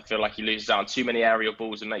enough. I feel like he loses out on too many aerial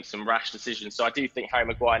balls and makes some rash decisions. So I do think Harry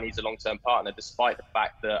Maguire needs a long-term partner, despite the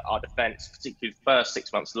fact that our defence, particularly the first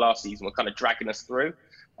 6 months of last season, were kind of dragging us through.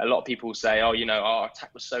 A lot of people say, oh, our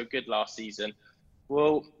attack was so good last season.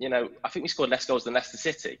 Well, I think we scored less goals than Leicester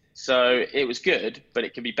City. So it was good, but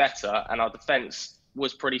it can be better. And our defence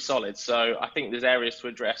was pretty solid. So I think there's areas to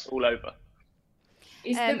address all over.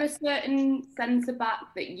 Is there a certain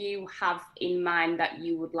centre-back that you have in mind that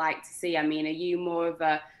you would like to see? I mean, are you more of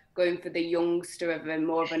going for the youngster of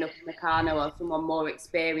more of an Upamecano or someone more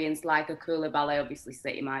experienced like a Koulibaly? Obviously,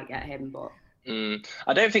 City might get him, but...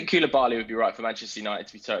 I don't think Koulibaly would be right for Manchester United,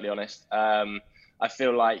 to be totally honest. I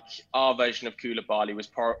feel like our version of Koulibaly was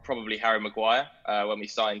probably Harry Maguire when we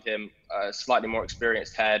signed him. A slightly more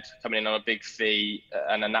experienced head, coming in on a big fee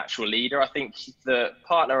and a natural leader. I think the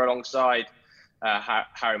partner alongside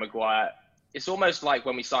Harry Maguire, it's almost like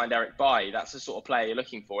when we signed Eric Bailly. That's the sort of player you're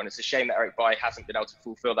looking for, and it's a shame that Eric Bailly hasn't been able to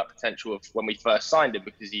fulfil that potential of when we first signed him,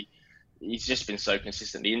 because he's just been so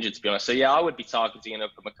consistently injured, to be honest. So yeah, I would be targeting an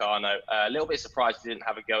Upamecano. A little bit surprised he didn't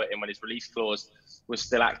have a go at him when his release clause was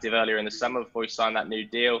still active earlier in the summer before he signed that new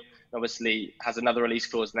deal. Obviously has another release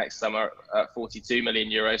clause next summer at 42 million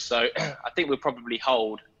euros. So I think we'll probably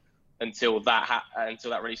hold until that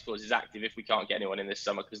release clause is active if we can't get anyone in this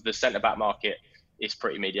summer, because the centre-back market is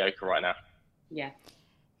pretty mediocre right now. Yeah.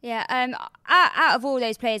 Yeah, out of all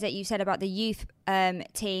those players that you said about the youth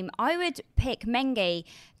team, I would pick Mengi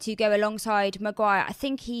to go alongside Maguire. I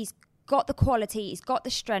think he's got the quality, he's got the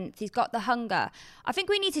strength, he's got the hunger. I think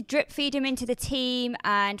we need to drip feed him into the team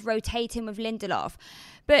and rotate him with Lindelof.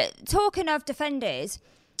 But talking of defenders,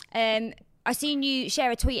 I seen you share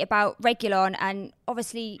a tweet about Reguilon, and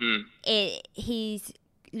obviously he's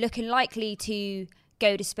looking likely to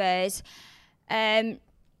go to Spurs.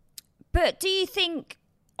 But do you think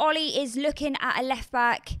Ollie is looking at a left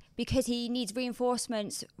back because he needs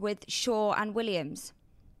reinforcements with Shaw and Williams?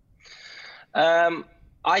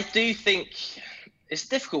 I do think it's a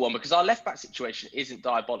difficult one, because our left back situation isn't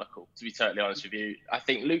diabolical, to be totally honest with you. I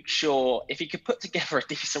think Luke Shaw, if he could put together a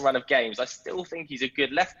decent run of games, I still think he's a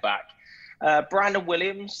good left back. Brandon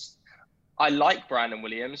Williams, I like Brandon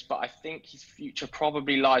Williams, but I think his future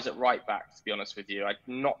probably lies at right back, to be honest with you. I'm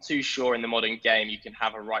not too sure in the modern game you can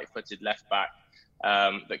have a right-footed left back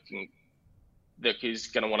that is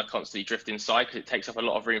going to want to constantly drift inside, because it takes up a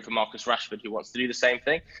lot of room for Marcus Rashford, who wants to do the same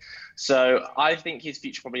thing. So I think his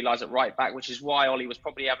future probably lies at right back, which is why Ollie was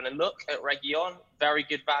probably having a look at Reguilon. Very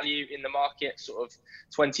good value in the market, sort of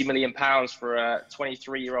 £20 million for a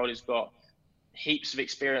 23-year-old who's got heaps of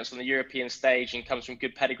experience on the European stage and comes from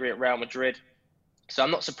good pedigree at Real Madrid. So I'm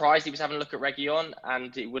not surprised he was having a look at Reguilon,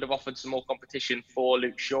 and it would have offered some more competition for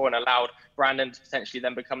Luke Shaw and allowed Brandon to potentially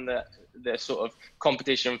then become the sort of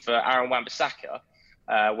competition for Aaron Wan-Bissaka,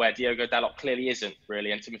 where Diogo Dalot clearly isn't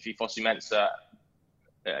really, and Timothy Fosu-Mensah,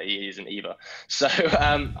 he isn't either. So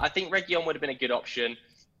I think Reguilon would have been a good option,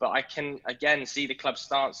 but I can again see the club's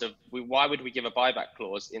stance of why would we give a buyback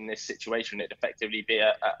clause in this situation? It'd effectively be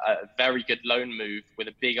a very good loan move with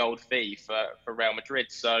a big old fee for Real Madrid.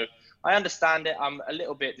 So I understand it. I'm a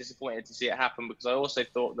little bit disappointed to see it happen, because I also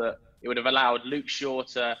thought that it would have allowed Luke Shaw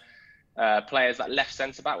to play as that left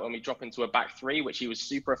centre-back when we drop into a back three, which he was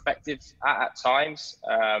super effective at times.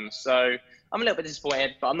 So I'm a little bit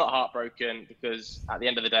disappointed, but I'm not heartbroken, because at the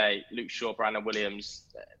end of the day, Luke Shaw, Brandon Williams,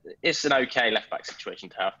 it's an okay left-back situation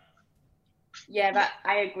to have. Yeah,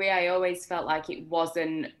 I agree. I always felt like it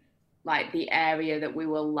wasn't like the area that we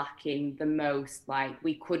were lacking the most. Like,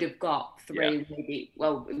 we could have got three, maybe.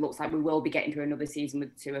 Well, it looks like we will be getting through another season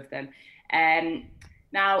with two of them.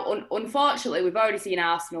 Now, unfortunately, we've already seen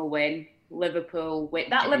Arsenal win, Liverpool win.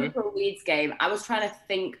 That Liverpool Leeds game, I was trying to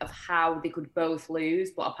think of how they could both lose,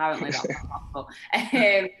 but apparently that's not possible.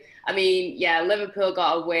 I mean, yeah, Liverpool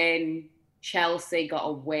got a win, Chelsea got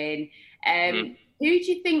a win. Who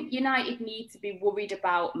do you think United need to be worried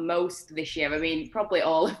about most this year? I mean, probably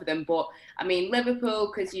all of them, but I mean,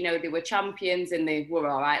 Liverpool, because, you know, they were champions and they were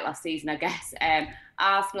all right last season, I guess.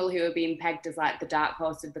 Arsenal, who are being pegged as like the dark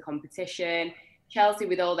horse of the competition. Chelsea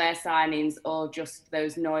with all their signings, or just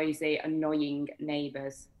those noisy, annoying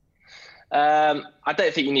neighbours? I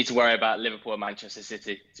don't think you need to worry about Liverpool or Manchester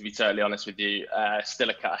City, to be totally honest with you.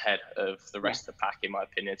 Still a cut ahead of the rest of the pack, in my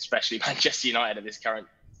opinion, especially Manchester United at this current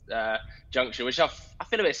juncture, which I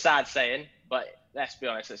feel a bit sad saying, but let's be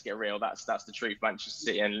honest, let's get real. That's the truth. Manchester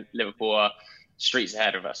City and Liverpool are streets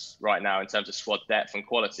ahead of us right now in terms of squad depth and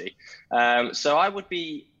quality. So I would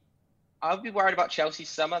be worried about Chelsea's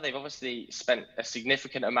summer. They've obviously spent a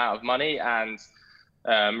significant amount of money, and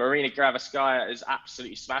Marina Graviskaya has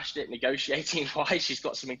absolutely smashed it negotiating-wise. She's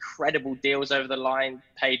got some incredible deals over the line,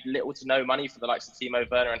 paid little to no money for the likes of Timo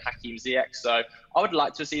Werner and Hakim Ziyech. So I would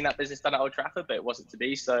like to have seen that business done at Old Trafford, but it wasn't to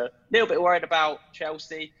be. So a little bit worried about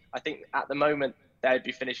Chelsea. I think at the moment they'd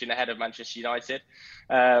be finishing ahead of Manchester United.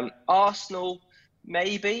 Arsenal,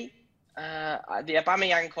 maybe. The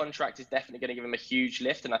Aubameyang contract is definitely going to give him a huge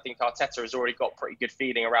lift, and I think Arteta has already got pretty good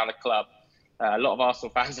feeling around the club. A lot of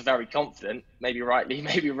Arsenal fans are very confident, maybe rightly,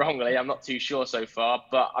 maybe wrongly. I'm not too sure so far,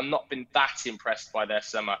 but I've not been that impressed by their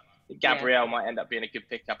summer. Gabriel might end up being a good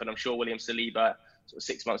pickup, and I'm sure William Saliba, sort of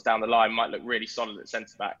 6 months down the line, might look really solid at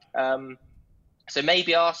centre-back. So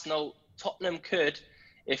maybe Arsenal. Tottenham could,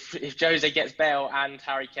 if Jose gets Bale and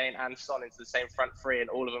Harry Kane and Son into the same front three and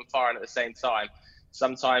all of them firing at the same time.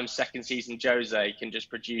 Sometimes second season Jose can just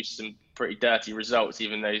produce some pretty dirty results,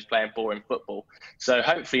 even though he's playing boring football. So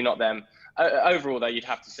hopefully not them. Overall, though, you'd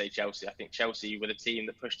have to say Chelsea. I think Chelsea, with a team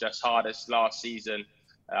that pushed us hardest last season,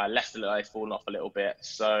 Leicester, they've fallen off a little bit.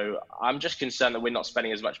 So I'm just concerned that we're not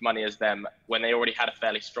spending as much money as them when they already had a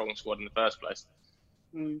fairly strong squad in the first place.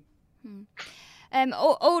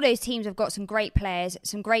 All those teams have got some great players,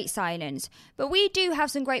 some great signings, but we do have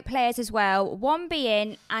some great players as well, one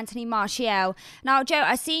being Anthony Martial. Now, Joe,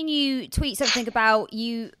 I've seen you tweet something about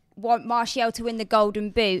you want Martial to win the Golden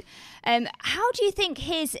Boot. How do you think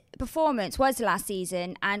his performance was last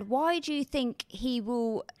season, and why do you think he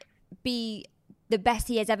will be the best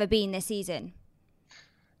he has ever been this season?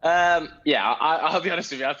 I'll be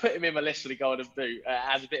honest with you. I put him in my list for the Golden Boot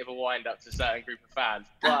as a bit of a wind-up to a certain group of fans.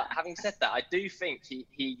 But having said that, I do think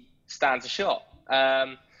he stands a shot.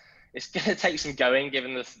 It's going to take some going,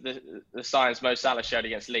 given the signs Mo Salah showed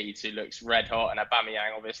against Leeds, who looks red hot, and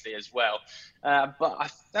Aubameyang obviously as well. But I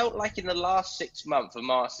felt like in the last 6 months of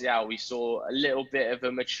Martial, we saw a little bit of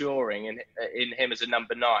a maturing in him as a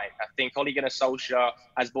number 9. I think Ole Gunnar Solskjaer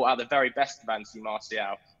has brought out the very best of Anthony Martial.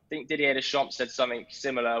 I think Didier Deschamps said something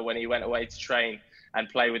similar when he went away to train and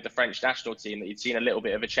play with the French national team, that he'd seen a little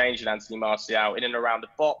bit of a change in Anthony Martial in and around the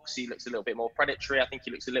box. He looks a little bit more predatory. I think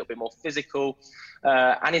he looks a little bit more physical.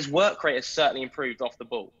 And his work rate has certainly improved off the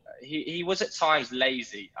ball. He was at times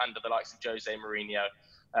lazy under the likes of Jose Mourinho.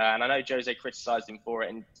 And I know Jose criticised him for it,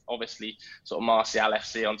 and obviously sort of Martial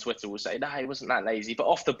FC on Twitter will say, no, he wasn't that lazy. But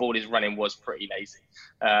off the ball, his running was pretty lazy.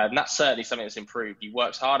 And that's certainly something that's improved. He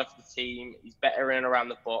works harder for the team. He's better in and around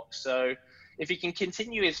the box. So if he can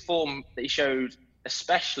continue his form that he showed,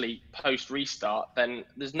 especially post-restart, then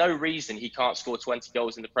there's no reason he can't score 20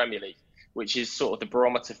 goals in the Premier League, which is sort of the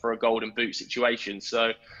barometer for a Golden Boot situation.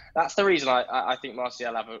 So that's the reason I think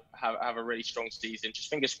Martial have a really strong season.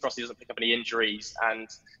 Just fingers crossed he doesn't pick up any injuries. And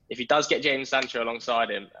if he does get Jadon Sancho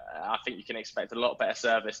alongside him, I think you can expect a lot better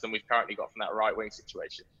service than we've currently got from that right-wing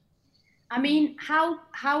situation. I mean, how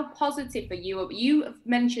positive are you? You have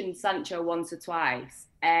mentioned Sancho once or twice.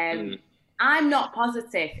 I'm not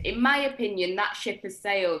positive. In my opinion, that ship has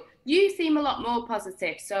sailed. You seem a lot more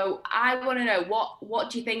positive. So I want to know, what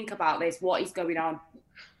do you think about this? What is going on?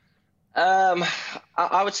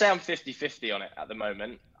 I would say I'm 50-50 on it at the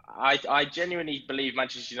moment. I genuinely believe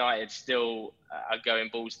Manchester United still are going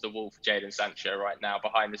balls to the wall for Jadon Sancho right now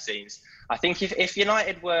behind the scenes. I think if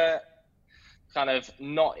United were kind of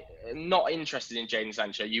not interested in Jadon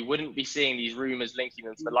Sancho, you wouldn't be seeing these rumours linking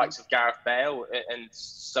them to the likes of Gareth Bale and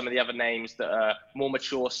some of the other names that are more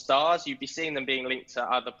mature stars. You'd be seeing them being linked to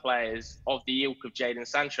other players of the ilk of Jadon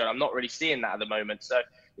Sancho. I'm not really seeing that at the moment. So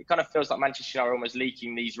it kind of feels like Manchester United are almost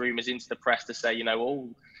leaking these rumours into the press to say,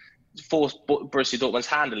 force Borussia Dortmund's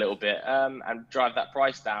hand a little bit and drive that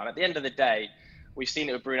price down. At the end of the day, we've seen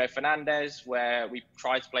it with Bruno Fernandes, where we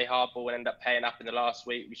tried to play hardball and ended up paying up in the last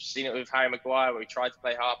week. We've seen it with Harry Maguire, where we tried to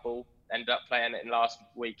play hardball, ended up playing it in last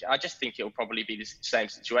week. I just think it will probably be the same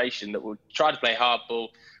situation, that we'll try to play hardball,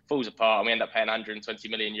 falls apart, and we end up paying 120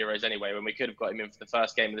 million euros anyway, when we could have got him in for the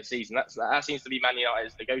first game of the season. That seems to be Man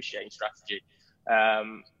United's negotiating strategy.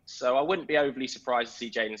 So I wouldn't be overly surprised to see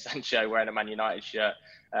Jadon Sancho wearing a Man United shirt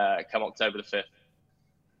come October the 5th.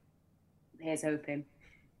 Here's hoping.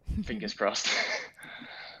 Fingers crossed.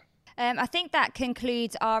 I think that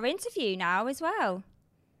concludes our interview now as well.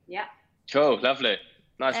 Yeah. Cool, lovely.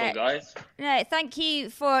 Nice one, guys. No, thank you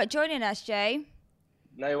for joining us, Joe.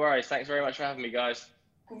 No worries. Thanks very much for having me, guys.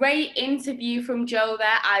 Great interview from Joe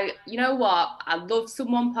there. You know what? I love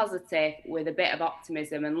someone positive with a bit of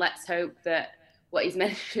optimism, and let's hope that what he's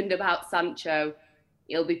mentioned about Sancho,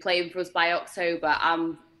 he'll be playing for us by October.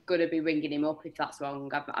 I'm going to be ringing him up if that's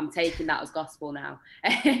wrong. I'm taking that as gospel now.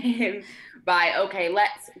 Right, okay,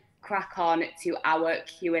 let's crack on to our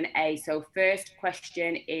Q&A. So first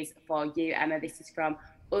question is for you, Emma. This is from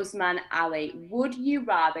Usman Ali. Would you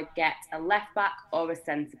rather get a left back or a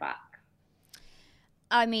centre back?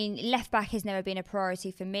 I mean, left back has never been a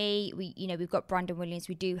priority for me. We've got Brandon Williams.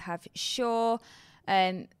 We do have Shaw.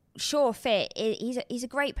 Shaw fit. He's a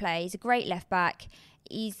great player. He's a great left back.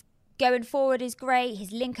 He's going forward is great.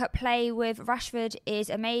 His link-up play with Rashford is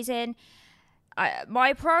amazing.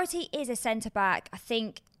 My priority is a centre back. I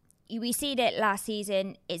think we seen it last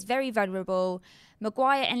season. It's very vulnerable.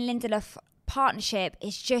 Maguire and Lindelof partnership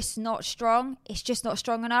is just not strong. It's just not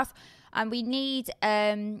strong enough, and we need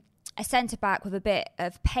a centre back with a bit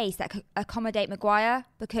of pace that could accommodate Maguire,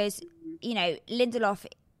 because Lindelof,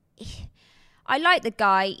 I like the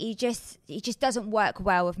guy. He just doesn't work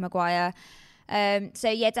well with Maguire. So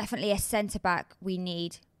yeah, definitely a centre back we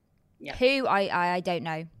need. Yeah. Who I don't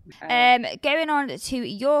know. Going on to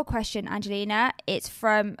your question, Angelina, it's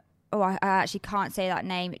from I actually can't say that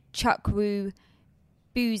name. Chukwu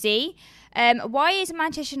Boozy. Why is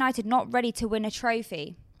Manchester United not ready to win a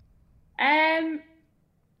trophy?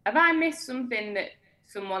 Have I missed something that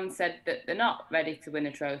someone said that they're not ready to win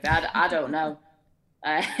a trophy? I don't know.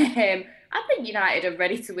 I think United are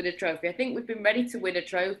ready to win a trophy. I think we've been ready to win a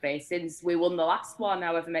trophy since we won the last one,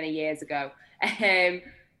 however many years ago.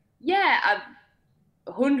 100%.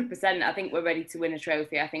 I think we're ready to win a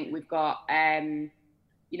trophy. I think we've got, a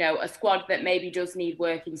squad that maybe does need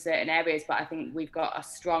work in certain areas, but I think we've got a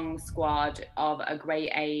strong squad of a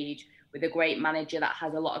great age, with a great manager that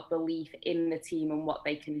has a lot of belief in the team and what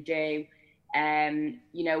they can do.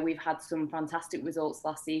 We've had some fantastic results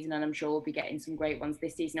last season, and I'm sure we'll be getting some great ones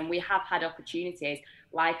this season. And we have had opportunities,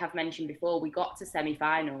 like I've mentioned before. We got to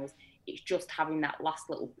semi-finals. It's just having that last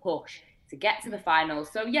little push to get to the finals.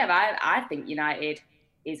 So yeah, I think United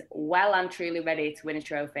is well and truly ready to win a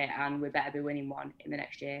trophy, and we better be winning one in the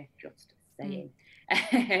next year. Just saying.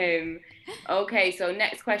 Okay, so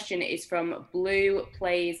next question is from Blue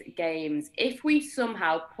Plays Games. If we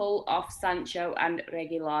somehow pull off Sancho and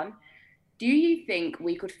Reguilon, do you think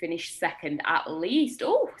we could finish second at least?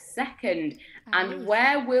 Oh, second. And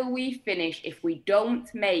where will we finish if we don't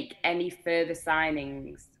make any further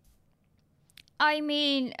signings? I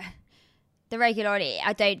mean, the Reguilon,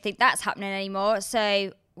 I don't think that's happening anymore,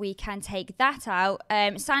 so we can take that out.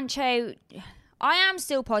 Sancho, I am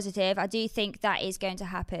still positive. I do think that is going to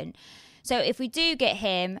happen. So if we do get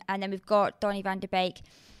him, and then we've got Donny van de Beek,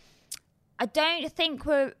 I don't think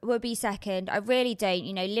we'll be second. I really don't.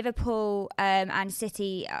 Liverpool and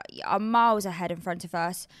City are miles ahead in front of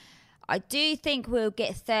us. I do think we'll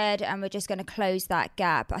get third, and we're just going to close that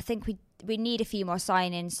gap. I think we need a few more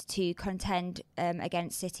signings to contend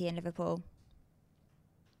against City and Liverpool.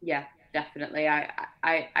 Yeah, definitely. I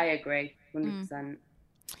agree, 100%.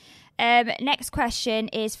 Next question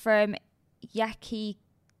is from Yaki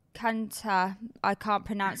Kanta. I can't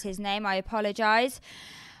pronounce his name. I apologise.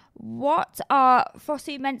 What are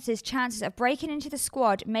Fosu Mensah's chances of breaking into the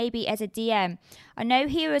squad, maybe as a DM? I know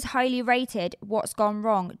he was highly rated. What's gone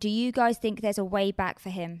wrong? Do you guys think there's a way back for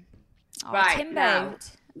him? Right, Timbo. now,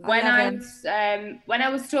 when I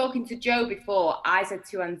was talking to Joe before, I said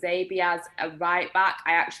Tuanzebe as a right back.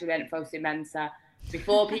 I actually meant Fosu Mensah.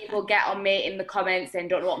 Before people get on me in the comments and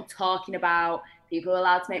don't know what I'm talking about, people are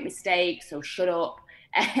allowed to make mistakes, so shut up.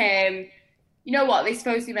 You know what, this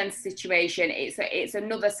Fosu Mensah situation, it's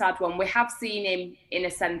another sad one. We have seen him in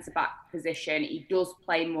a centre-back position. He does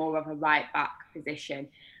play more of a right-back position.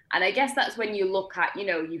 And I guess that's when you look at,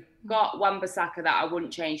 you've got Wan-Bissaka that I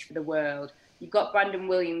wouldn't change for the world. You've got Brandon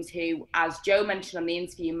Williams, who, as Joe mentioned on the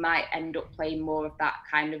interview, might end up playing more of that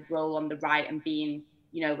kind of role on the right and being,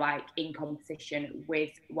 in competition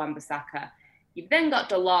with Wan-Bissaka. You've then got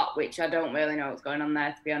Dalot, which I don't really know what's going on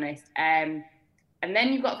there, to be honest. And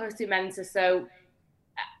then you've got Fosu Mensah. So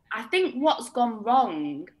I think what's gone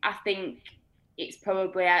wrong, I think it's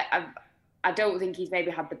probably, I don't think he's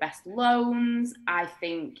maybe had the best loans. I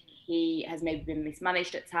think he has maybe been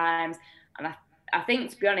mismanaged at times. And I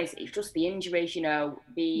think, to be honest, it's just the injuries, you know,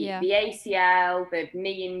 the ACL, the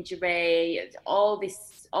knee injury, all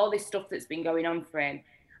this stuff that's been going on for him.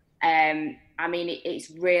 I mean,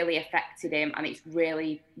 it's really affected him, and it's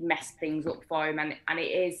really messed things up for him, and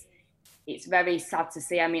it's very sad to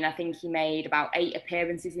see. I mean, I think he made about 8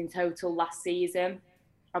 appearances in total last season,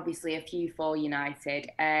 obviously a few for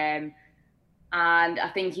United, and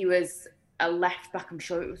I think he was a left back. I'm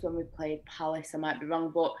sure it was when we played Palace, I might be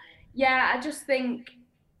wrong, but yeah, I just think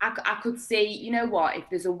I could see, you know what, if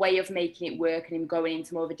there's a way of making it work and him going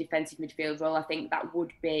into more of a defensive midfield role, I think that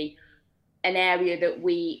would be an area that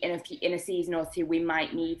we, in a season or two, we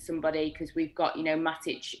might need somebody, because we've got, you know,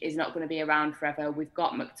 Matic is not going to be around forever. We've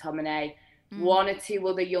got McTominay, one or two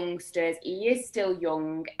other youngsters. He is still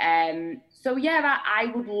young. So, yeah, I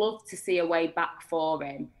would love to see a way back for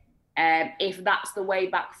him. If that's the way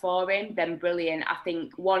back for him, then brilliant. I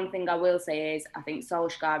think one thing I will say is I think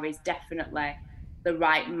Solskjaer is definitely the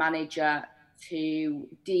right manager to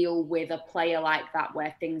deal with a player like that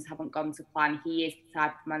where things haven't gone to plan. He is the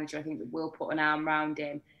type of manager, I think, that will put an arm around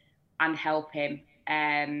him and help him,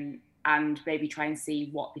 and maybe try and see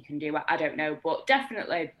what they can do. I don't know, but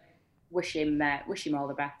definitely wish him all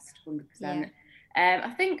the best, 100%. I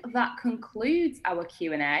think that concludes our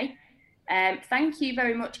Q&A. Thank you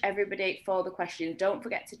very much, everybody, for the questions. Don't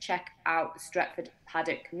forget to check out the Stretford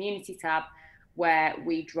Paddock community tab, where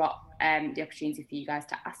we drop the opportunity for you guys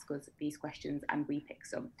to ask us these questions and we pick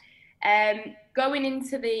some. Going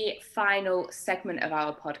into the final segment of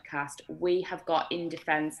our podcast, we have got In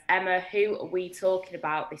Defence. Emma, who are we talking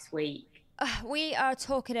about this week? We are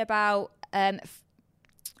talking about... who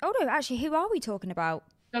are we talking about?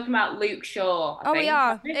 Talking about Luke Shaw. I think. We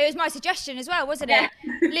are. It was my suggestion as well, wasn't it?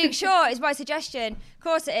 Luke Shaw is my suggestion. Of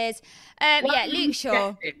course it is. Luke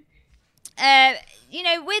Shaw. You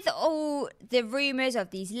know, with all the rumours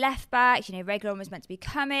of these left backs, you know, Reguilón was meant to be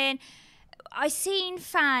coming. I've seen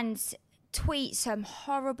fans tweet some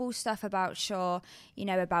horrible stuff about Shaw, you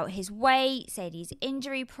know, about his weight, saying he's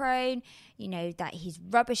injury prone, you know, that he's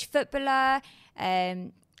rubbish footballer.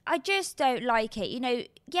 I just don't like it. You know,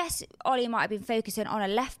 yes, Ollie might have been focusing on a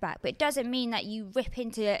left back, but it doesn't mean that you rip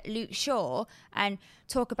into Luke Shaw and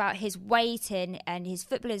talk about his weight and his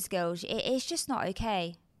footballing skills. It's just not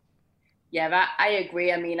okay. Yeah, I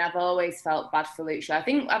agree. I mean, I've always felt bad for Luke Shaw. I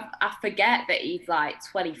think I forget that he's like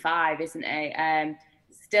 25, isn't he?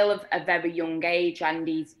 Still of a very young age, and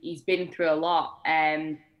he's been through a lot.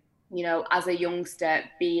 You know, as a youngster,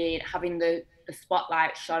 having the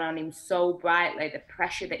spotlight shone on him so brightly, the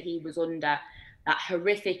pressure that he was under, that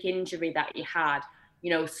horrific injury that he had, you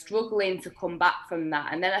know, struggling to come back from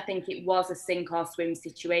that. And then I think it was a sink or swim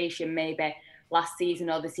situation, maybe last season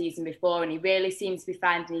or the season before, and he really seems to be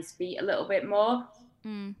finding his feet a little bit more.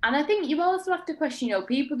 And I think you also have to question, you know,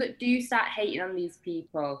 people that do start hating on these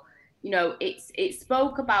people, you know, it's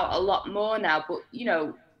spoke about a lot more now, but, you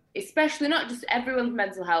know, especially not just everyone's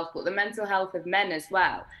mental health, but the mental health of men as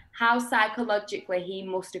well, how psychologically he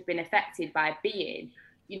must have been affected by being,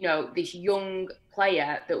 you know, this young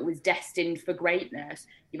player that was destined for greatness.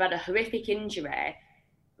 You've had a horrific injury.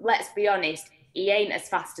 Let's be honest, he ain't as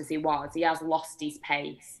fast as he was. He has lost his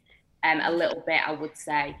pace a little bit, I would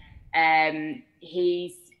say.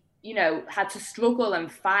 He's, you know, had to struggle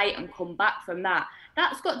and fight and come back from that.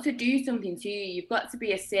 That's got to do something to you. You've got to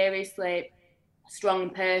be a seriously strong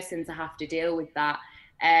person to have to deal with that.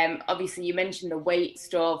 Obviously, you mentioned the weight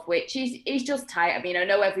stuff, which is just tight. I mean, I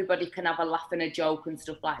know everybody can have a laugh and a joke and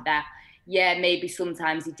stuff like that. Yeah, maybe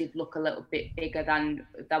sometimes he did look a little bit bigger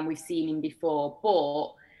than we've seen him before.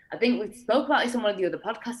 But I think we spoke about this on one of the other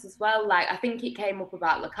podcasts as well. Like, I think it came up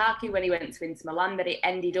about Lukaku when he went to Inter Milan, that it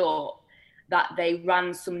ended up that they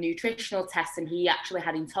ran some nutritional tests and he actually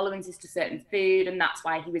had intolerances to certain food, and that's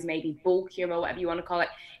why he was maybe bulkier or whatever you want to call it.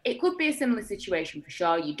 It could be a similar situation for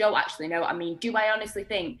sure. You don't actually know. I mean, do I honestly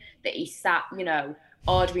think that he sat, you know,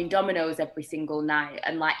 ordering Domino's every single night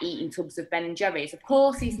and like eating tubs of Ben and Jerry's? Of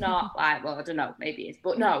course he's not. Like, well, I don't know, maybe he is,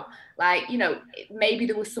 but no, like, you know, maybe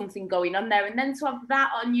there was something going on there, and then to have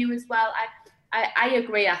that on you as well, I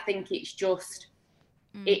agree. I think it's just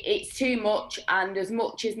it's too much, and as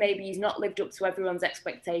much as maybe he's not lived up to everyone's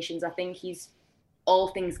expectations, I think he's, all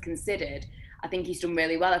things considered, I think he's done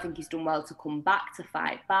really well. I think he's done well to come back, to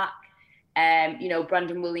fight back. You know,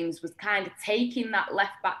 Brandon Williams was kind of taking that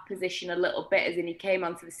left back position a little bit, as in he came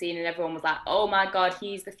onto the scene and everyone was like, oh my God,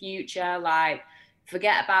 he's the future, like,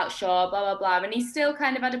 forget about Shaw, blah, blah, blah. And he still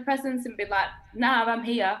kind of had a presence and be like, nah, I'm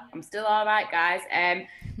here. I'm still all right, guys.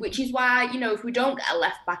 Which is why, you know, if we don't get a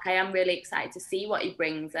left back, I am really excited to see what he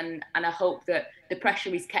brings. And I hope that the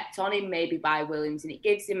pressure is kept on him maybe by Williams, and it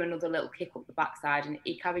gives him another little kick up the backside and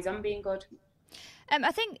he carries on being good.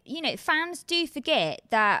 I think, fans do forget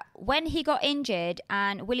that when he got injured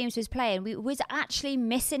and Williams was playing, we was actually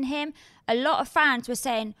missing him. A lot of fans were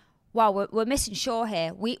saying, wow, we're missing Shaw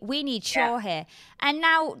here. We need Shaw here. And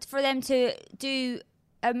now for them to do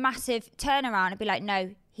a massive turnaround and be like,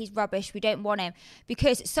 no, he's rubbish, we don't want him,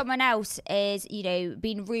 because someone else is,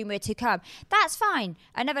 being rumoured to come. That's fine.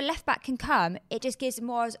 Another left-back can come. It just gives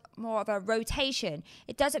more of a rotation.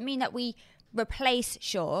 It doesn't mean that we replace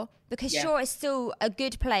Shaw, because Shaw is still a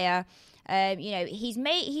good player. He's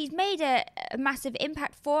made a massive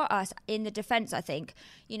impact for us in the defence, I think.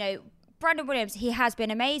 Brandon Williams, he has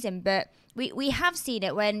been amazing, but we have seen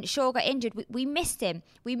it when Shaw got injured. We missed him.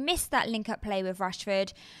 We missed that link-up play with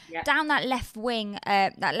Rashford. Yeah. Down that left wing,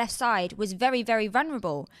 that left side was very, very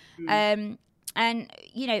vulnerable. And,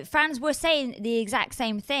 fans were saying the exact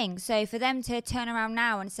same thing. So for them to turn around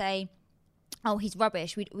now and say, oh, he's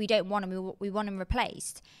rubbish, we don't want him, we want him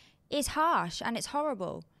replaced, is harsh and it's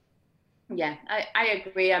horrible. Yeah, I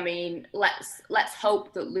agree. I mean, let's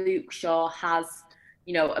hope that Luke Shaw has,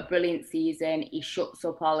 a brilliant season. He shuts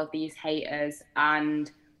up all of these haters,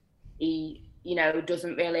 and he,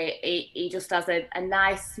 doesn't really, he just has a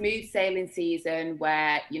nice, smooth sailing season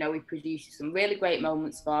where, he produces some really great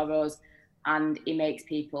moments for us, and he makes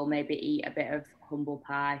people maybe eat a bit of humble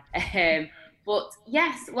pie. But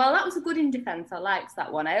yes, well, that was a good in defence. I liked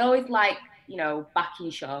that one. I always like, backing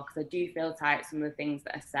Shaw, because I do feel tight some of the things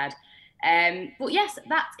that are said. But yes,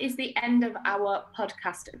 that is the end of our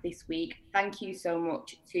podcast this week. Thank you so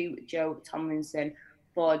much to Joe Thomlinson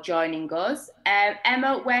for joining us.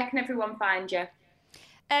 Emma, where can everyone find you?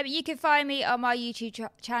 You can find me on my YouTube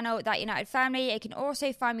channel, That United Family. You can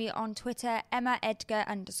also find me on Twitter,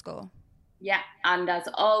 EmmaEdgar_. Yeah, and as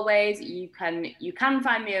always, you can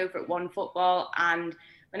find me over at OneFootball, and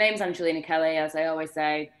my name's Angelina Kelly. As I always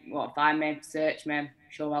say, find me, search me.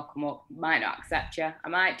 Sure, I'll come up. Might not accept you. I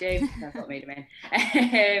might do. That's what made him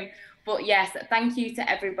in. But yes, thank you to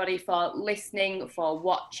everybody for listening, for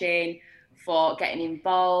watching, for getting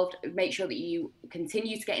involved. Make sure that you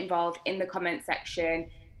continue to get involved in the comment section.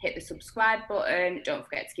 Hit the subscribe button. Don't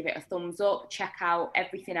forget to give it a thumbs up. Check out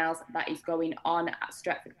everything else that is going on at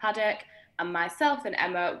Stretford Paddock. And myself and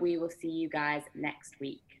Emma, we will see you guys next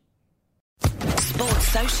week. Sports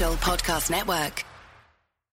Social Podcast Network.